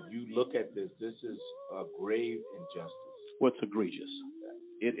you, if you look at this is a grave injustice. What's egregious?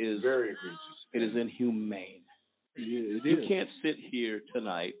 It is very egregious. It is inhumane. It you is. Can't sit here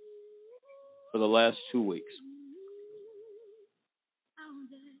tonight for the last 2 weeks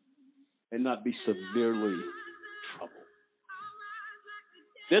and not be severely troubled.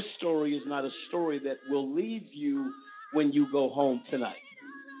 This story is not a story that will leave you when you go home tonight.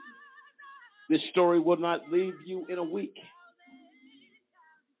 This story will not leave you in a week.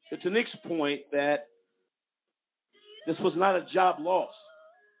 To Tanique's point that this was not a job loss.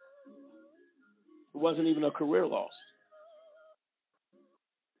 It wasn't even a career loss.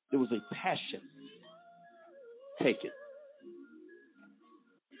 It was a passion taken.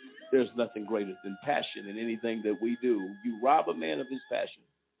 There's nothing greater than passion in anything that we do. You rob a man of his passion,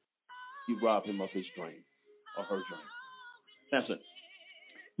 you rob him of his dream or her dream. That's it.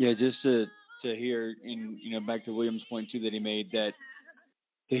 Yeah, just to hear, and back to William's point too that he made, that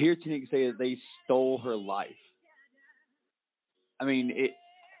to hear Tanique say that they stole her life. I mean,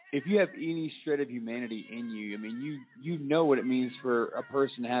 if you have any shred of humanity in you, I mean, you know what it means for a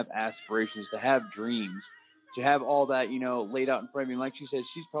person to have aspirations, to have dreams, to have all that, laid out in front of you. And like she said,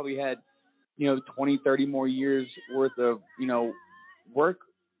 she's probably had, 20, 30 more years worth of, work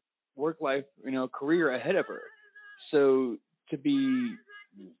life, career ahead of her. So to be,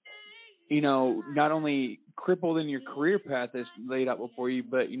 you know, not only crippled in your career path that's laid out before you,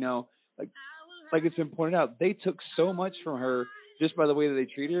 but, you know, like it's been pointed out, they took so much from her just by the way that they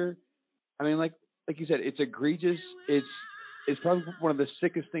treat her. I mean, like you said, it's egregious. It's probably one of the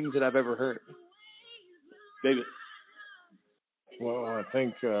sickest things that I've ever heard. David. Well, I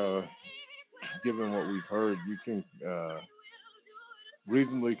think given what we've heard, you can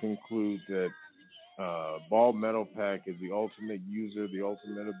reasonably conclude that Ball Metalpack is the ultimate user, the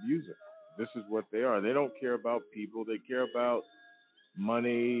ultimate abuser. This is what they are. They don't care about people. They care about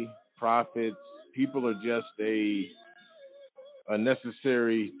money, profits. People are just a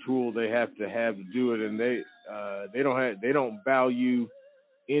necessary tool they have to do it, and they don't value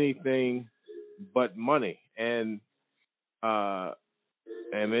anything but money and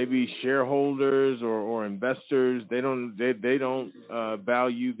maybe shareholders or investors. They don't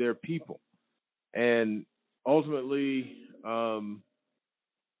value their people, and ultimately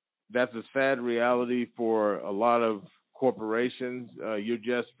that's a sad reality for a lot of corporations. You're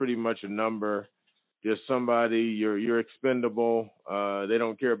just pretty much a number. Just somebody, you're expendable. They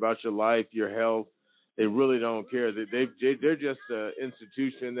don't care about your life, your health. They really don't care. They're just an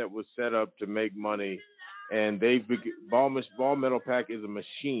institution that was set up to make money, and Ball Metalpack is a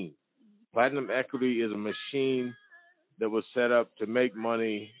machine. Platinum Equity is a machine that was set up to make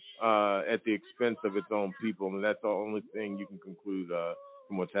money at the expense of its own people, and that's the only thing you can conclude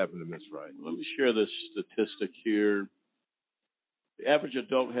from what's happened to Miss Wright. Let me share this statistic here. The average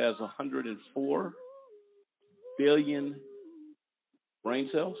adult has 104 billion brain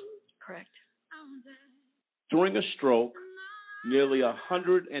cells. Correct. During a stroke, nearly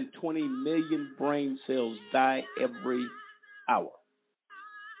 120 million brain cells die every hour.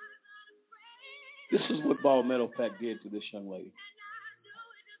 This is what Ball Metalpack did to this young lady.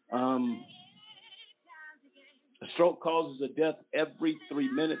 A stroke causes a death every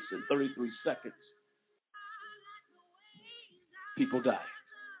 3 minutes and 33 seconds. People die.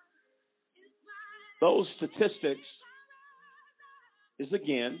 Those statistics is,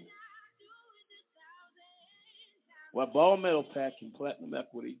 again, why Ball Metalpack and Platinum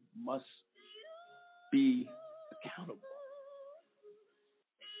Equity must be accountable.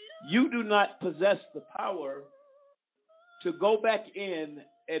 You do not possess the power to go back in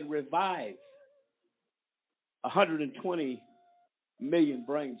and revive 120 million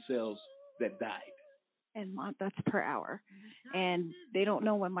brain cells that died. And that's per hour. And they don't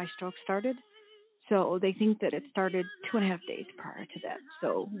know when my stroke started. So they think that it started 2.5 days prior to that.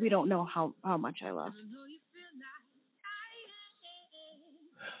 So we don't know how much I lost.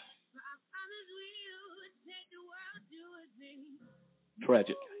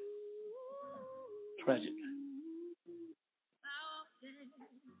 Tragic.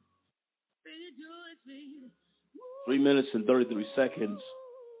 3 minutes and 33 seconds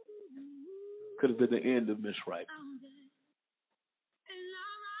could have been the end of Miss Wright.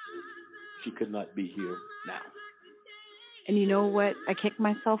 She could not be here now. And you know what I kicked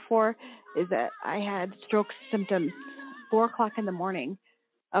myself for is that I had stroke symptoms 4:00 in the morning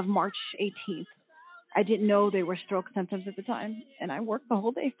of March 18th. I didn't know they were stroke symptoms at the time, and I worked the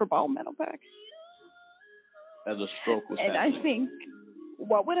whole day for Ball Metalpack. As a stroke was and happening. I think,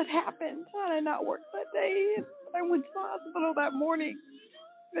 what would have happened had I not worked that day? I went to the hospital that morning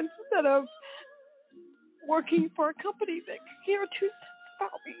instead of working for a company that could care two cents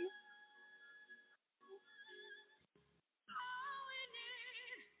about me.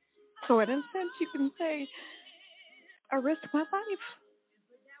 So in a sense, you can say I risked my life.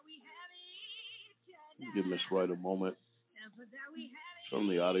 Give Miss Wright a moment. Turn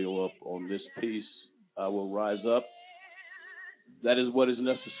the audio up on this piece. I will rise up. That is what is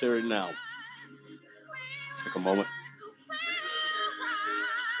necessary now. Take a moment.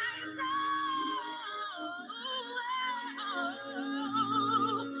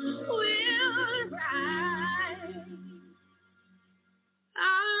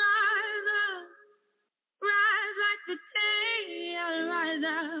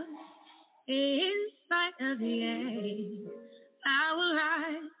 In spite of the age, I will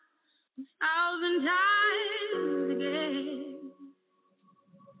rise 1,000 times again,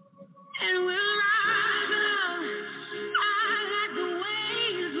 and we'll rise up. I like the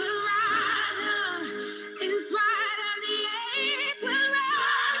waves will rise up. In spite of the age, we'll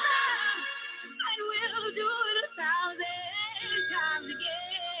rise up, and we'll do it 1,000 times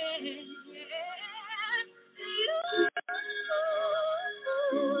again.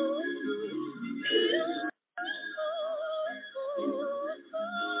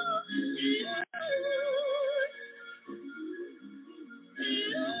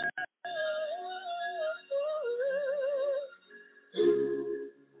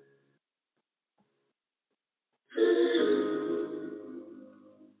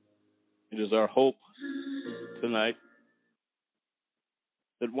 is our hope tonight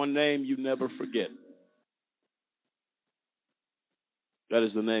that one name you never forget. That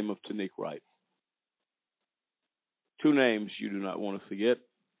is the name of Tanique Wright. Two names you do not want to forget.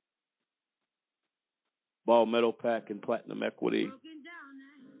 Ball Metalpack and Platinum Equity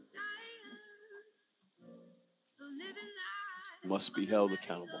must be held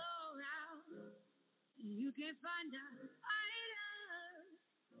accountable. You can't find out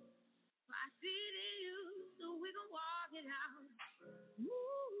I see it in you, so we can walk it out.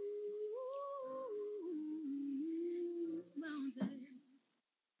 Mountain.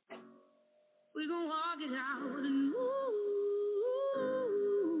 We can walk it out and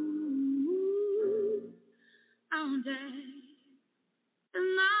mountain.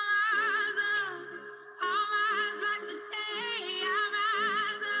 And I'll rise like today. I'll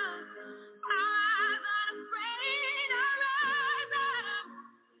rise up. I'll rise unafraid. I'll rise up.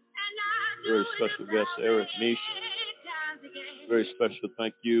 And I Very special guest, Eric Niche. Very special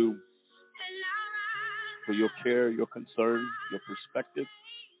thank you for your care, your concern, your perspective.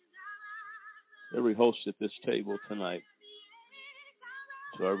 Every host at this table tonight.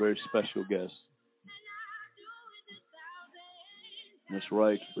 To our very special guest, Ms.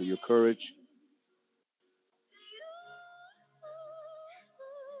 Wright, for your courage,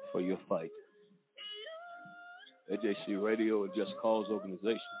 for your fight. AJC Radio and Just Cause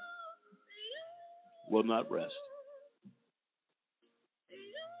organization will not rest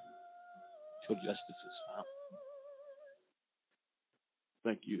till justice is found.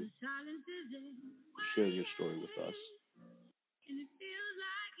 Thank you for sharing your story with us.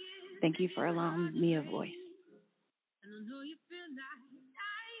 Thank you for allowing me a voice.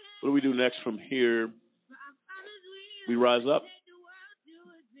 What do we do next from here? We rise up.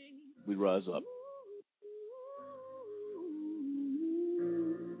 We rise up.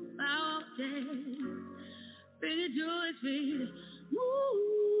 Bring it to his feet.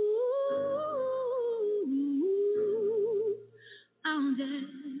 I'm dead.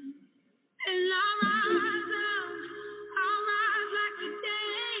 And I'll rise up. I'll rise like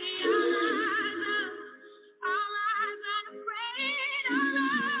today. I'll rise up. I'll rise unafraid. I'll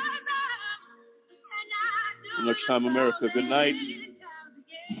rise up. And I do. Until next time, America, good night.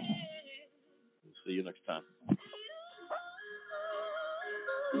 We'll see you next time.